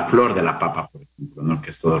forma es la flor de la papa, por ejemplo, ¿no? Que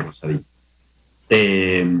es todo rosadito.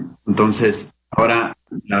 Entonces, ahora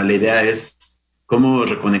la idea es cómo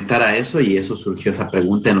reconectar a eso, y eso surgió esa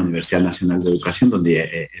pregunta en la Universidad Nacional de Educación,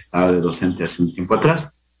 donde estaba de docente hace un tiempo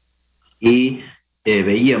atrás, y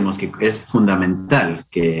veíamos que es fundamental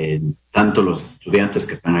que tanto los estudiantes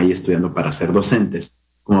que están ahí estudiando para ser docentes,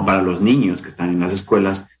 como para los niños que están en las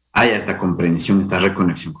escuelas, haya esta comprensión, esta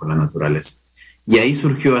reconexión con la naturaleza. Y ahí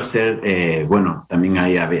surgió bueno, también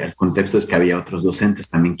el contexto es que había otros docentes,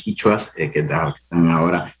 también quichuas, que están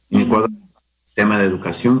ahora en Ecuador. El sistema de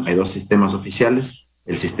educación, hay dos sistemas oficiales,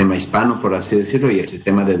 el sistema hispano, por así decirlo, y el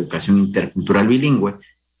sistema de educación intercultural bilingüe,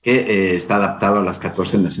 que está adaptado a las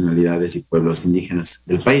 14 nacionalidades y pueblos indígenas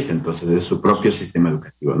del país. Entonces es su propio sistema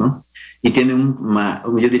educativo, ¿no? Y tiene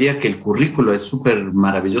yo diría que el currículo es súper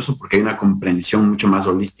maravilloso porque hay una comprensión mucho más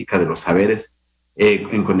holística de los saberes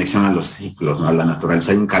en conexión a los ciclos, ¿no? A la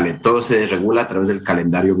naturaleza. Todo se regula a través del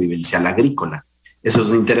calendario vivencial agrícola. Eso es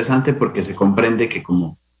interesante porque se comprende que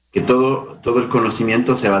todo el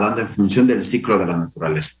conocimiento se va dando en función del ciclo de la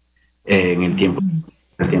naturaleza, en el tiempo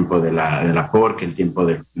de la porca, el tiempo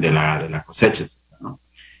de la cosecha, etcétera, ¿no?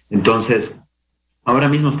 Entonces, ahora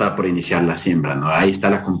mismo está por iniciar la siembra, ¿no? Ahí está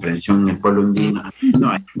la comprensión en el pueblo indígena,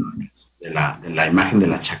 de la imagen de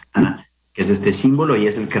la chacana, que es este símbolo y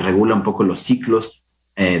es el que regula un poco los ciclos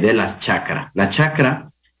de las chacras. La chacra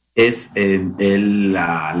es el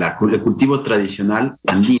cultivo tradicional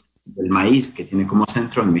andino del maíz, que tiene como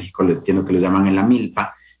centro, en México entiendo que lo llaman la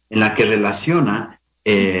milpa, en la que relaciona,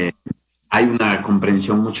 hay una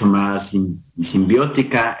comprensión mucho más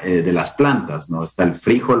simbiótica de las plantas, ¿no? Está el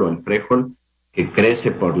frijol o el frejol, que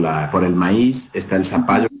crece por el maíz, está el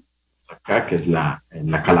zapallo, acá, que es la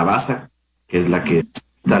calabaza, que es la que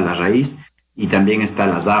da la raíz, y también está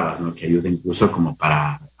las habas, ¿no? Que ayuda incluso como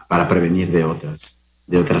para prevenir de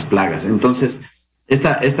otras plagas. Entonces,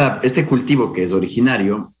 este cultivo que es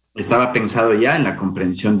originario estaba pensado ya en la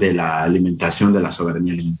comprensión de la alimentación, de la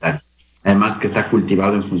soberanía alimentaria. Además que está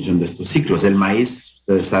cultivado en función de estos ciclos. El maíz,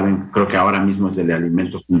 ustedes saben, creo que ahora mismo es el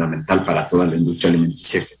alimento fundamental para toda la industria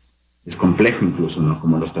alimenticia, que es complejo incluso, ¿no?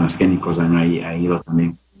 Como los transgénicos han ido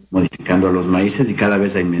también modificando los maíces y cada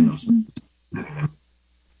vez hay menos.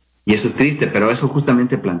 Y eso es triste, pero eso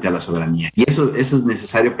justamente plantea la soberanía. Y eso es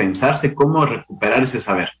necesario pensarse cómo recuperar ese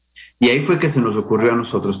saber. Y ahí fue que se nos ocurrió a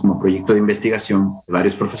nosotros como proyecto de investigación, de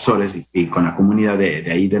varios profesores y con la comunidad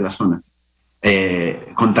de ahí de la zona,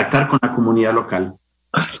 contactar con la comunidad local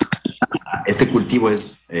este cultivo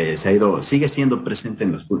sigue siendo presente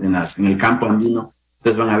en el campo andino.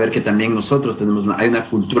 Ustedes van a ver que también nosotros hay una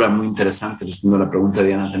cultura muy interesante, respondiendo a la pregunta de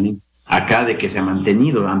Diana también, acá de que se han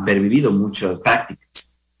pervivido muchas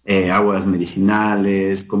prácticas, aguas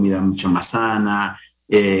medicinales, comida mucho más sana.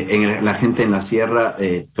 La gente en la sierra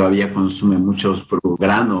todavía consume muchos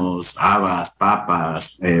granos, habas,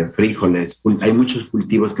 papas, frijoles. Hay muchos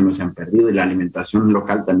cultivos que no se han perdido y la alimentación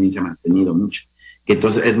local también se ha mantenido mucho. Que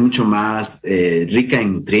entonces es mucho más rica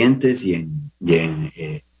en nutrientes y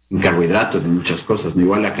en carbohidratos, en muchas cosas, ¿no?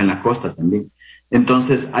 Igual acá en la costa también.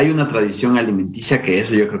 Entonces, hay una tradición alimenticia que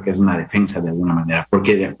eso yo creo que es una defensa de alguna manera,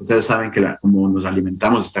 porque ustedes saben que como nos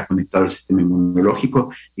alimentamos está conectado al sistema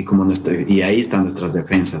inmunológico y ahí están nuestras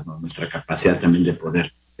defensas, ¿no? Nuestra capacidad también de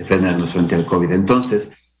poder defendernos frente al COVID.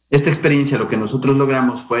 Entonces, esta experiencia lo que nosotros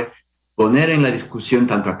logramos fue poner en la discusión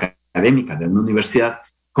tanto académica de una universidad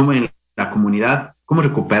como en la comunidad cómo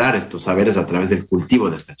recuperar estos saberes a través del cultivo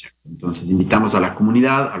de esta chacra. Entonces, invitamos a la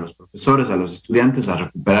comunidad, a los profesores, a los estudiantes a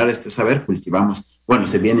recuperar este saber.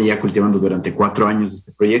 Se viene ya cultivando durante 4 años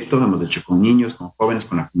este proyecto. Lo hemos hecho con niños, con jóvenes,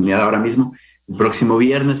 con la comunidad ahora mismo. El próximo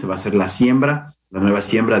viernes se va a hacer la nueva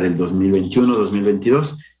siembra del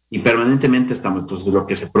 2021-2022 y permanentemente estamos. Entonces, lo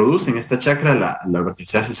que se produce en esta chacra, lo que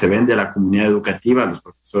se hace, se vende a la comunidad educativa, a los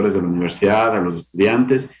profesores de la universidad, a los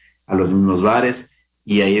estudiantes, a los mismos bares.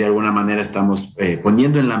 Y ahí de alguna manera estamos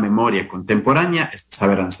poniendo en la memoria contemporánea este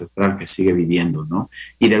saber ancestral que sigue viviendo, ¿no?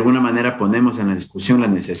 Y de alguna manera ponemos en la discusión la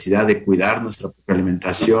necesidad de cuidar nuestra propia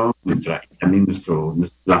alimentación, también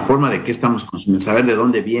la forma de qué estamos consumiendo, saber de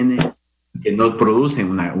dónde viene, que no producen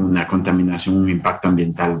una contaminación, un impacto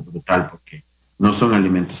ambiental brutal, porque no son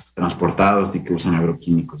alimentos transportados ni que usan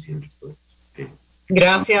agroquímicos y el resto de cosas.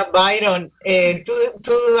 Gracias, Byron.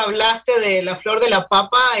 Tú hablaste de la flor de la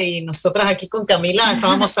papa y nosotras aquí con Camila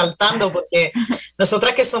estábamos saltando porque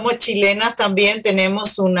nosotras que somos chilenas también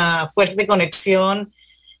tenemos una fuerte conexión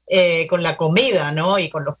con la comida, ¿no? Y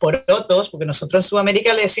con los porotos, porque nosotros en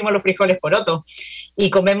Sudamérica le decimos los frijoles porotos y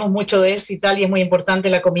comemos mucho de eso y tal, y es muy importante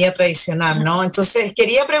la comida tradicional, ¿no? Entonces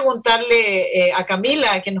quería preguntarle a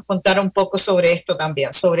Camila que nos contara un poco sobre esto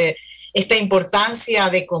también, sobre esta importancia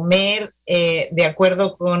de comer de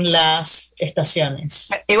acuerdo con las estaciones.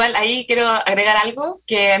 Igual ahí quiero agregar algo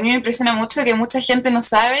que a mí me impresiona mucho, que mucha gente no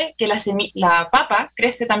sabe que la papa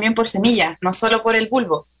crece también por semilla, no solo por el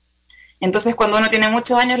bulbo. Entonces cuando uno tiene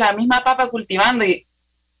muchos años la misma papa cultivando y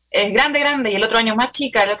es grande y el otro año es más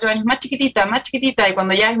chica, el otro año es más chiquitita y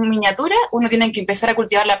cuando ya es miniatura uno tiene que empezar a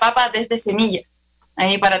cultivar la papa desde semilla.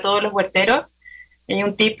 Ahí para todos los huerteros hay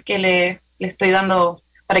un tip que le estoy dando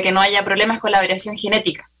para que no haya problemas con la variación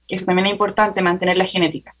genética, que eso también es importante, mantener la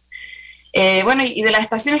genética. Y de las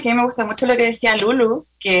estaciones, que a mí me gusta mucho lo que decía Lulu,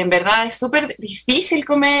 que en verdad es súper difícil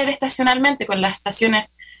comer estacionalmente con las estaciones,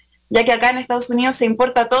 ya que acá en Estados Unidos se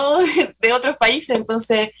importa todo de otros países,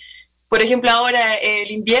 entonces, por ejemplo, ahora el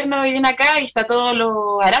invierno viene acá y está todos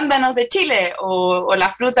los arándanos de Chile, o la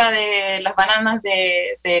fruta de las bananas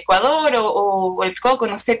de Ecuador, o el coco,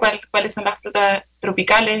 no sé cuáles son las frutas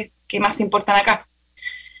tropicales que más importan acá.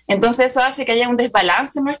 Entonces eso hace que haya un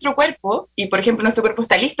desbalance en nuestro cuerpo y, por ejemplo, nuestro cuerpo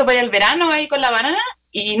está listo para el verano ahí con la banana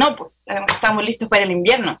y no, pues, estamos listos para el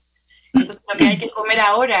invierno. Entonces lo que hay que comer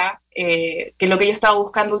ahora, que es lo que yo estaba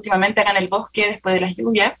buscando últimamente acá en el bosque después de las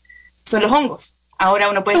lluvias, son los hongos. Ahora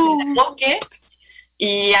uno puede salir al bosque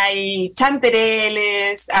y hay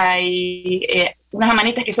chantereles, hay unas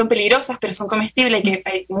amanitas que son peligrosas pero son comestibles y que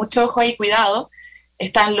hay mucho ojo ahí, cuidado.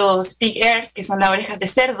 Están los pig ears, que son las orejas de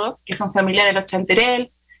cerdo, que son familia de los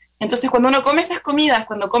chanterel. Entonces, cuando uno come esas comidas,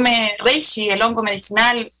 cuando come reishi, el hongo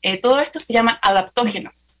medicinal, todo esto se llama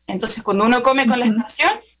adaptógenos. Entonces, cuando uno come con la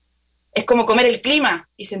estación, es como comer el clima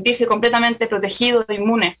y sentirse completamente protegido,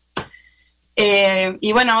 inmune.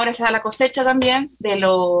 Y bueno, ahora se da la cosecha también de la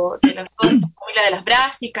familia de las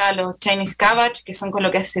brásicas, los Chinese cabbage, que son con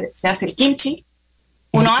lo que se hace el kimchi.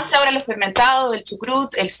 Uno hace ahora los fermentados, el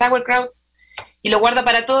chucrut, el sauerkraut, y lo guarda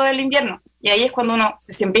para todo el invierno. Y ahí es cuando uno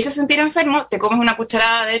se empieza a sentir enfermo, te comes una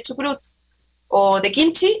cucharada de chucrut o de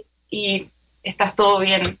kimchi y estás todo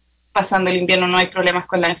bien pasando el invierno, no hay problemas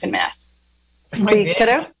con la enfermedad. Sí,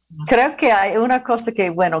 creo que hay una cosa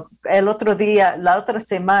que, la otra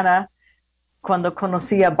semana, cuando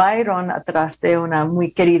conocí a Byron atrás de una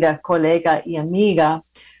muy querida colega y amiga,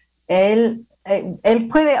 él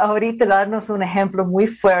puede ahorita darnos un ejemplo muy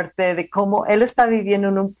fuerte de cómo él está viviendo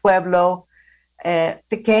en un pueblo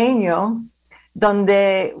pequeño,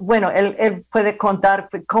 donde, él puede contar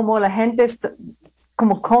cómo la gente,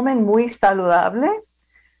 como comen muy saludable.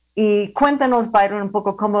 Y cuéntanos, Byron, un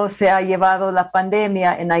poco cómo se ha llevado la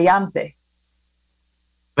pandemia en Ayampe.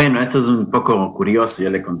 Bueno, esto es un poco curioso, yo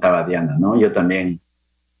le contaba a Diana, ¿no? Yo también,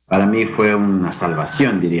 para mí fue una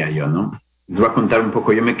salvación, diría yo, ¿no? Les voy a contar un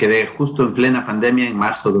poco, yo me quedé justo en plena pandemia en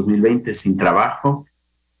marzo de 2020 sin trabajo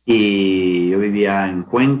y yo vivía en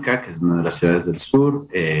Cuenca, que es una de las ciudades del sur,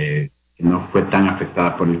 que no fue tan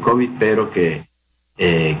afectada por el COVID, pero que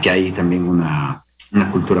hay también una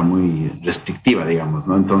cultura muy restrictiva, digamos,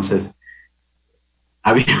 ¿no? Entonces,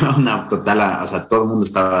 había una total, o sea, todo el mundo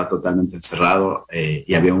estaba totalmente encerrado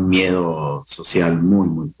y había un miedo social muy,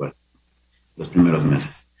 muy fuerte los primeros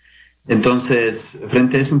meses. Entonces,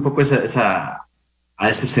 frente a eso, un poco a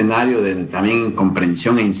ese escenario de también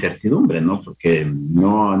comprensión e incertidumbre, ¿no? Porque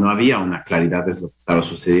no había una claridad de lo que estaba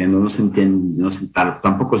sucediendo, no se entiende,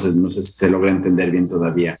 tampoco no se logra entender bien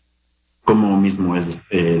todavía cómo mismo es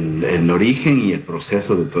el origen y el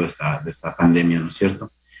proceso de toda de esta pandemia, ¿no es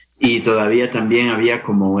cierto? Y todavía también había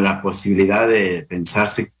como la posibilidad de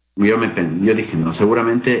pensarse, yo dije, no,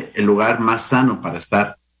 seguramente el lugar más sano para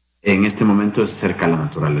estar en este momento es cerca de la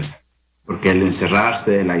naturaleza, porque el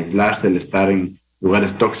encerrarse, el aislarse, el estar en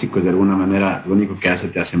lugares tóxicos de alguna manera, lo único que hace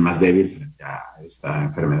te hace más débil frente a esta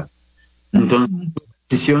enfermedad. Entonces, la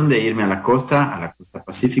decisión de irme a la costa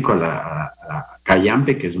Pacífico, a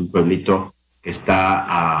Cayampe, que es un pueblito que está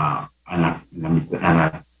a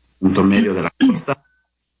punto medio de la costa,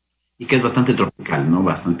 y que es bastante tropical, ¿no?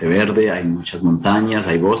 Bastante verde, hay muchas montañas,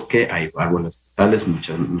 hay bosque, hay árboles frutales,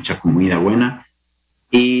 mucha comida buena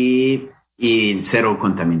y cero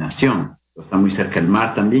contaminación. Está muy cerca del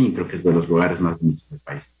mar también y creo que es de los lugares más bonitos del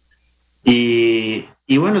país. Y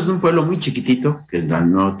bueno, es un pueblo muy chiquitito, que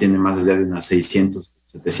no tiene más allá de unas 600,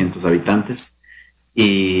 700 habitantes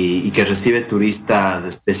y que recibe turistas,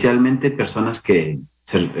 especialmente personas que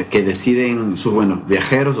deciden,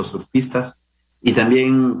 viajeros o surfistas, y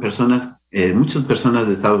también muchas personas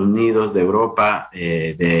de Estados Unidos, de Europa,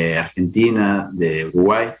 de Argentina, de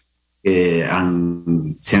Uruguay, se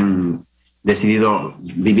han decidido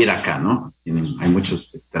vivir acá, ¿no? Hay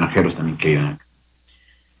muchos extranjeros también que viven acá.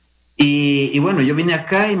 Y bueno, yo vine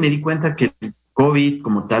acá y me di cuenta que el COVID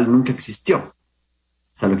como tal nunca existió. O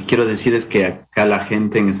sea, lo que quiero decir es que acá la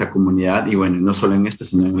gente en esta comunidad, y bueno, no solo en esta,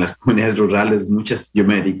 sino en las comunidades rurales, yo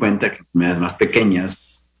me di cuenta que comunidades más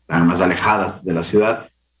pequeñas, más alejadas de la ciudad,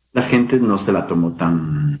 la gente no se la tomó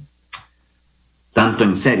tanto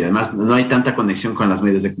en serio. Además, no hay tanta conexión con los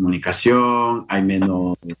medios de comunicación, hay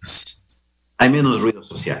menos ruido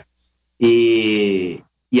social. Y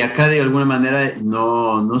acá de alguna manera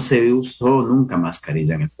no se usó nunca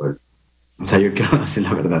mascarilla en el pueblo. O sea, yo quiero decir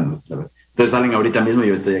la verdad, no es la verdad. Ustedes salen ahorita mismo,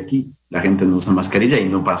 yo estoy aquí, la gente no usa mascarilla y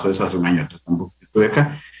no pasó eso hace un año atrás tampoco que estuve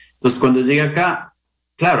acá. Entonces, cuando llegué acá,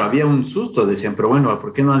 claro, había un susto, decían, pero bueno,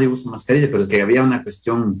 ¿por qué nadie usa mascarilla? Pero es que había una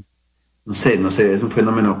cuestión, no sé, es un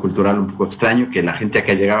fenómeno cultural un poco extraño que la gente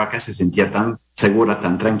que llegaba acá se sentía tan segura,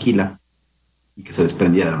 tan tranquila y que se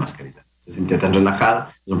desprendía de la mascarilla. Se sentía tan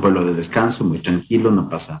relajada, es un pueblo de descanso, muy tranquilo, no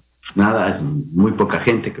pasa nada, es muy poca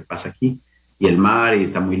gente que pasa aquí y el mar y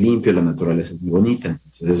está muy limpio, la naturaleza es muy bonita,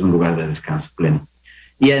 entonces es un lugar de descanso pleno.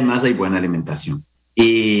 Y además hay buena alimentación.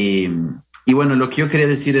 Y bueno, lo que yo quería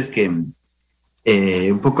decir es que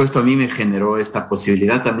un poco esto a mí me generó esta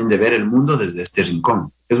posibilidad también de ver el mundo desde este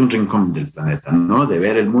rincón. Es un rincón del planeta, ¿no? De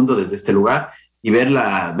ver el mundo desde este lugar y ver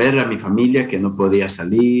a mi familia que no podía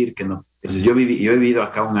salir, que no. Entonces yo he vivido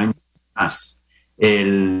acá un año más.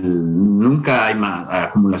 Nunca hay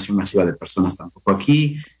acumulación masiva de personas tampoco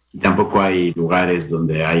aquí y tampoco hay lugares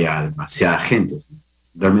donde haya demasiada gente.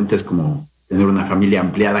 Realmente es como tener una familia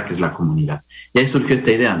ampliada que es la comunidad. Y ahí surgió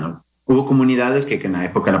esta idea, ¿no? Hubo comunidades que en la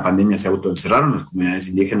época de la pandemia se autoencerraron, las comunidades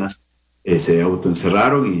indígenas se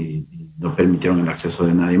autoencerraron y no permitieron el acceso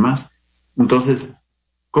de nadie más. Entonces,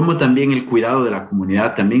 como también el cuidado de la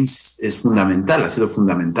comunidad también es fundamental, ha sido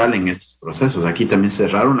fundamental en estos procesos. Aquí también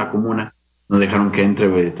cerraron la comuna, no dejaron que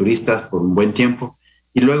entre turistas por un buen tiempo.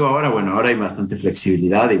 Y luego ahora hay bastante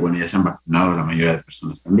flexibilidad y bueno, ya se han vacunado la mayoría de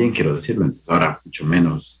personas también, quiero decirlo. Entonces ahora mucho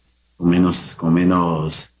menos.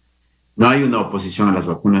 No hay una oposición a las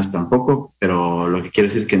vacunas tampoco, pero lo que quiero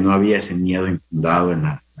decir es que no había ese miedo infundado en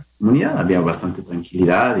la comunidad, había bastante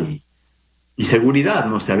tranquilidad y seguridad,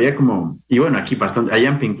 no sé, había como, y bueno, aquí bastante,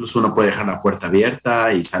 allá incluso uno puede dejar la puerta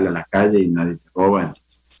abierta y sale a la calle y nadie te roba,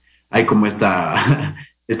 entonces hay como esta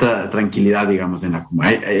tranquilidad, digamos, en la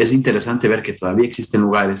comunidad. Es interesante ver que todavía existen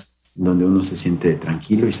lugares donde uno se siente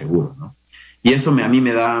tranquilo y seguro, ¿no? Y eso a mí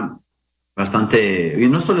me da bastante, y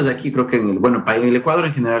no solo es aquí, creo que el Ecuador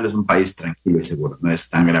en general es un país tranquilo y seguro, no es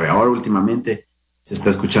tan grave. Ahora últimamente se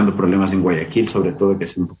está escuchando problemas en Guayaquil, sobre todo, que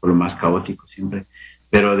es un poco lo más caótico siempre,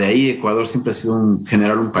 pero de ahí Ecuador siempre ha sido en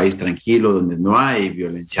general un país tranquilo, donde no hay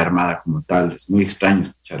violencia armada como tal. Es muy extraño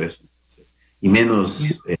escuchar eso. Entonces, y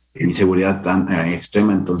menos inseguridad tan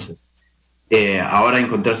extrema. Entonces, ahora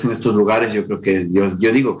encontrarse en estos lugares, yo creo que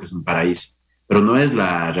yo digo que es un paraíso, pero no es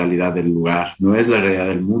la realidad del lugar, no es la realidad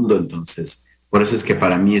del mundo. Entonces, por eso es que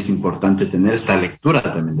para mí es importante tener esta lectura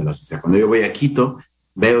también de la sociedad. Cuando yo voy a Quito,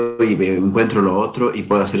 veo y encuentro lo otro y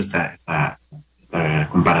puedo hacer esta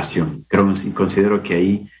comparación. Creo y considero que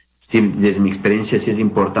ahí, sí, desde mi experiencia, sí es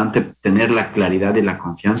importante tener la claridad y la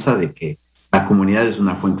confianza de que la comunidad es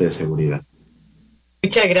una fuente de seguridad.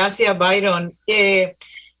 Muchas gracias, Byron.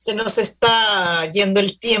 Se nos está yendo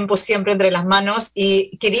el tiempo siempre entre las manos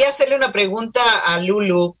y quería hacerle una pregunta a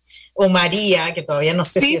Lulu o María, que todavía no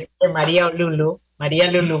sé si es María o Lulu.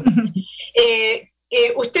 María Lulu.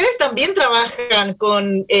 Ustedes también trabajan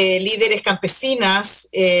con líderes campesinas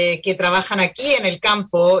que trabajan aquí en el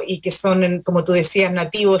campo y que son, como tú decías,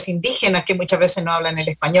 nativos indígenas que muchas veces no hablan el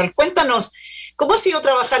español. Cuéntanos, ¿cómo ha sido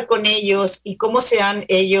trabajar con ellos y cómo se han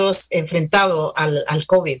ellos enfrentado al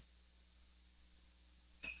COVID?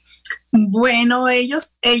 Bueno,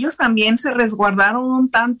 ellos también se resguardaron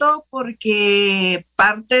un tanto porque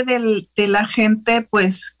parte de la gente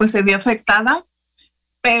pues se vio afectada,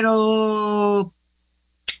 pero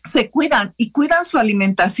se cuidan y cuidan su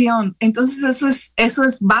alimentación. Entonces eso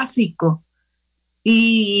es básico.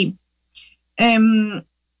 Y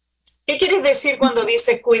 ¿qué quieres decir cuando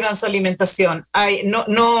dices cuidan su alimentación?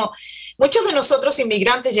 Muchos de nosotros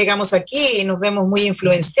inmigrantes llegamos aquí y nos vemos muy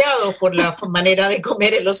influenciados por la manera de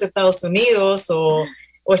comer en los Estados Unidos o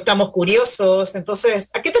estamos curiosos.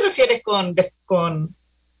 Entonces, ¿a qué te refieres con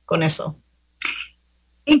eso?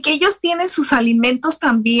 En que ellos tienen sus alimentos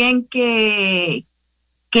también que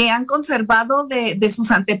han conservado de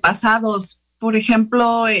sus antepasados. Por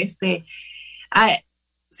ejemplo,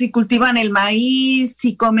 si cultivan el maíz,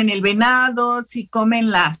 si comen el venado, si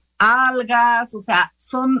comen las algas, o sea,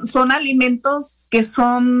 son alimentos que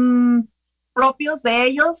son propios de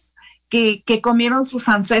ellos, que comieron sus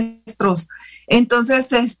ancestros. Entonces,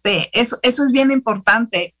 eso es bien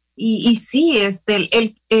importante. Y sí,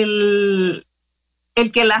 el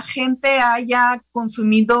que la gente haya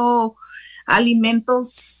consumido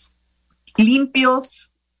alimentos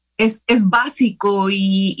limpios es básico,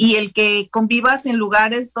 y el que convivas en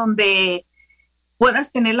lugares donde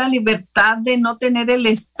puedas tener la libertad de no tener el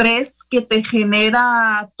estrés que te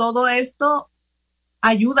genera todo esto,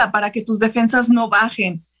 ayuda para que tus defensas no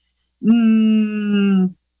bajen.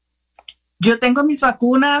 Yo tengo mis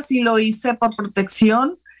vacunas y lo hice por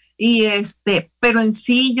protección, pero en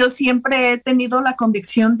sí yo siempre he tenido la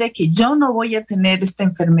convicción de que yo no voy a tener esta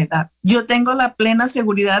enfermedad. Yo tengo la plena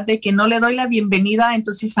seguridad de que no le doy la bienvenida,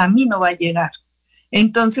 entonces a mí no va a llegar.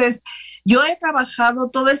 Entonces, yo he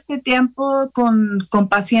trabajado todo este tiempo con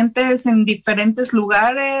pacientes en diferentes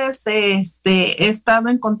lugares, he estado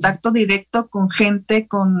en contacto directo con gente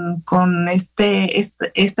con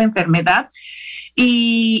esta enfermedad.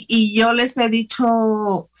 Y yo les he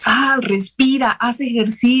dicho, sal, respira, haz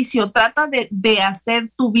ejercicio, trata de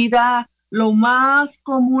hacer tu vida lo más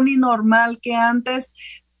común y normal que antes.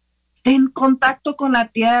 Ten contacto con la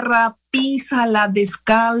tierra, písala,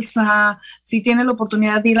 descalza. Si tienes la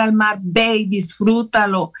oportunidad de ir al mar, ve y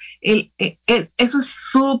disfrútalo. Eso es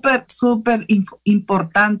súper, súper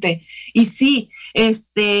importante. Y sí,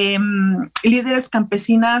 líderes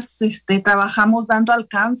campesinas, trabajamos dando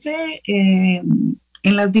alcance en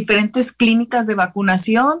las diferentes clínicas de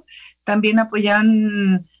vacunación. También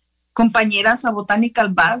apoyan compañeras a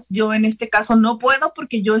Botanical Bass. Yo en este caso no puedo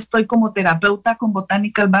porque yo estoy como terapeuta con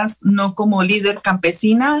Botanical Bass, no como líder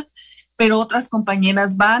campesina, pero otras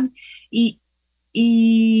compañeras van y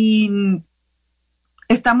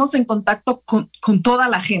estamos en contacto con toda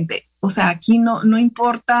la gente. O sea, aquí no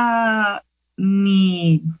importa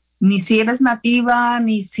ni si eres nativa,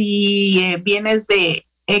 ni si vienes de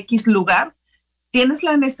X lugar, tienes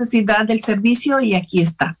la necesidad del servicio y aquí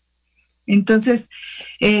está. Entonces,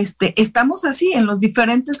 estamos así en los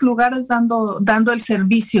diferentes lugares dando el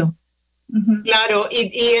servicio. Uh-huh. Claro,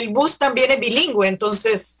 y el bus también es bilingüe,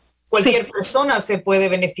 entonces cualquier persona se puede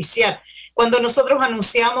beneficiar. Cuando nosotros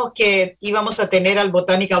anunciamos que íbamos a tener al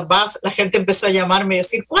Botanical Bus, la gente empezó a llamarme y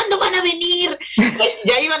decir, ¿cuándo van a venir?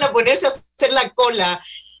 Ya iban a ponerse a hacer la cola.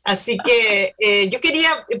 Así que yo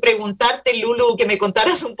quería preguntarte, Lulu, que me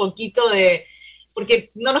contaras un poquito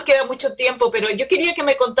porque no nos queda mucho tiempo, pero yo quería que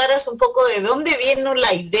me contaras un poco de dónde vino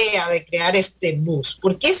la idea de crear este bus.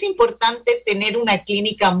 ¿Por qué es importante tener una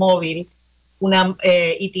clínica móvil, una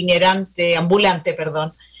ambulante?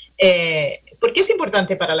 ¿Por qué es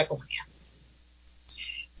importante para la comunidad?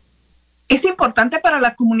 Es importante para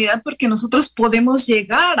la comunidad porque nosotros podemos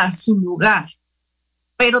llegar a su lugar,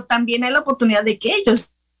 pero también hay la oportunidad de que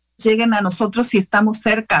ellos lleguen a nosotros si estamos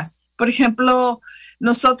cerca, Por ejemplo,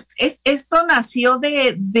 esto nació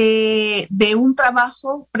de un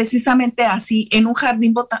trabajo precisamente así, en un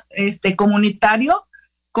jardín comunitario,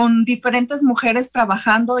 con diferentes mujeres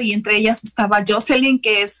trabajando, y entre ellas estaba Jocelyn,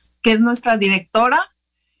 que es nuestra directora,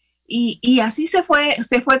 y así se fue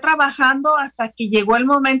trabajando hasta que llegó el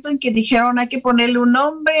momento en que dijeron hay que ponerle un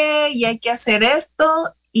nombre y hay que hacer esto,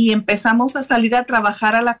 y empezamos a salir a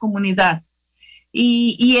trabajar a la comunidad.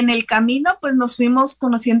 Y en el camino pues nos fuimos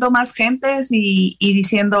conociendo más gentes y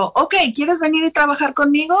diciendo, ok, ¿quieres venir y trabajar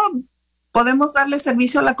conmigo? Podemos darle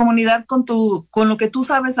servicio a la comunidad con lo que tú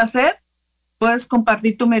sabes hacer. Puedes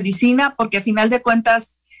compartir tu medicina, porque a final de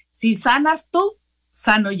cuentas, si sanas tú,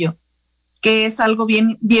 sano yo, que es algo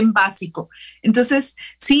bien, bien básico. Entonces,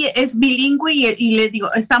 sí, es bilingüe y le digo,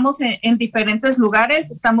 estamos en diferentes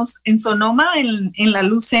lugares. Estamos en Sonoma, en la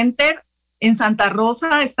Luz Center, en Santa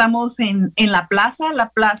Rosa, estamos en la plaza. La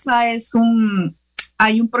plaza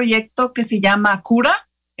hay un proyecto que se llama Cura.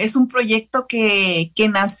 Es un proyecto que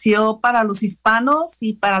nació para los hispanos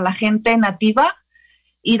y para la gente nativa,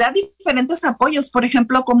 y da diferentes apoyos. Por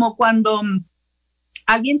ejemplo, como cuando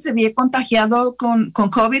alguien se ve contagiado con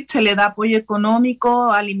COVID, se le da apoyo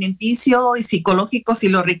económico, alimenticio y psicológico si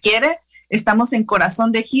lo requiere. Estamos en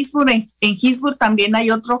corazón de Hillsborough. En Hillsborough también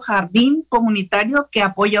hay otro jardín comunitario que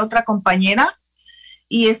apoya a otra compañera,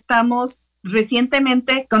 y estamos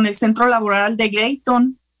recientemente con el Centro Laboral de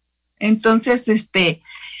Clayton. Entonces,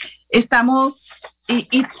 estamos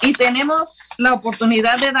y tenemos la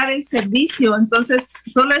oportunidad de dar el servicio. Entonces,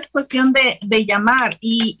 solo es cuestión de llamar,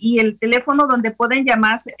 y el teléfono donde pueden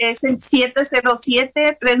llamar es el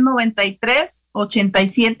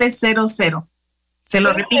 707-393-8700. ¿Se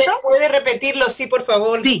lo repito? ¿Puede repetirlo, sí, por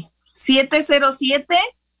favor? Sí,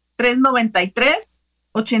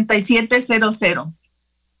 707-393-8700.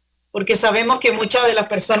 Porque sabemos que muchas de las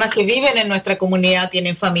personas que viven en nuestra comunidad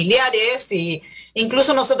tienen familiares, y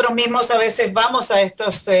incluso nosotros mismos a veces vamos a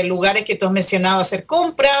estos lugares que tú has mencionado a hacer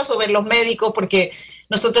compras o ver los médicos, porque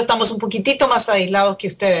nosotros estamos un poquitito más aislados que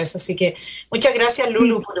ustedes. Así que muchas gracias,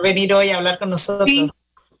 Lulu, por venir hoy a hablar con nosotros. Sí.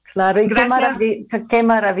 Claro, y qué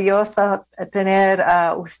maravilloso tener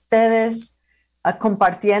a ustedes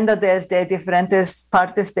compartiendo desde diferentes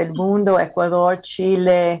partes del mundo: Ecuador,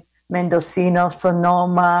 Chile, Mendocino,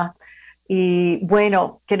 Sonoma. Y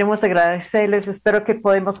bueno, queremos agradecerles. Espero que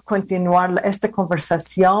podamos continuar esta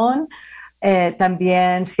conversación.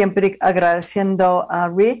 También siempre agradeciendo a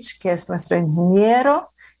Rich, que es nuestro ingeniero.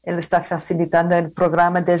 Él está facilitando el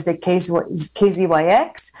programa desde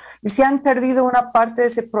KZYX. Y si han perdido una parte de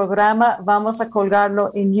ese programa, vamos a colgarlo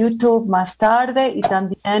en YouTube más tarde, y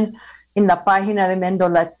también en la página de Mendo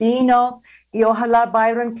Latino. Y ojalá,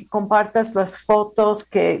 Byron, que compartas las fotos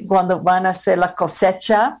que cuando van a hacer la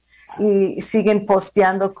cosecha, y siguen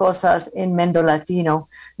posteando cosas en Mendo Latino.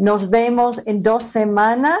 Nos vemos en 2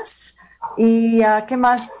 semanas. ¿Y qué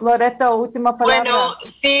más, Loreto? Última palabra. Bueno,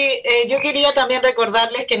 sí, yo quería también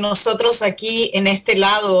recordarles que nosotros aquí en este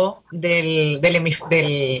lado del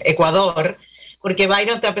Ecuador, porque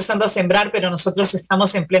Byron está empezando a sembrar, pero nosotros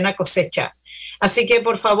estamos en plena cosecha. Así que,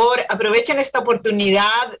 por favor, aprovechen esta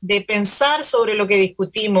oportunidad de pensar sobre lo que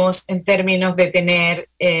discutimos en términos de tener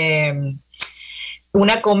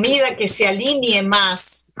una comida que se alinee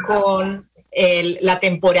más con la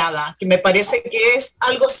temporada, que me parece que es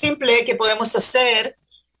algo simple que podemos hacer.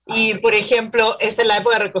 Y, por ejemplo, esta es la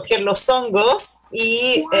época de recoger los hongos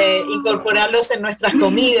y incorporarlos en nuestras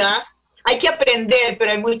comidas. Hay que aprender,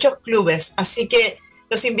 pero hay muchos clubes, así que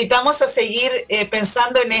los invitamos a seguir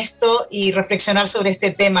pensando en esto y reflexionar sobre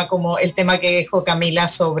este tema, como el tema que dejó Camila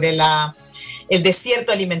sobre el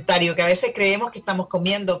desierto alimentario, que a veces creemos que estamos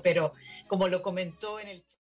comiendo, pero como lo comentó en el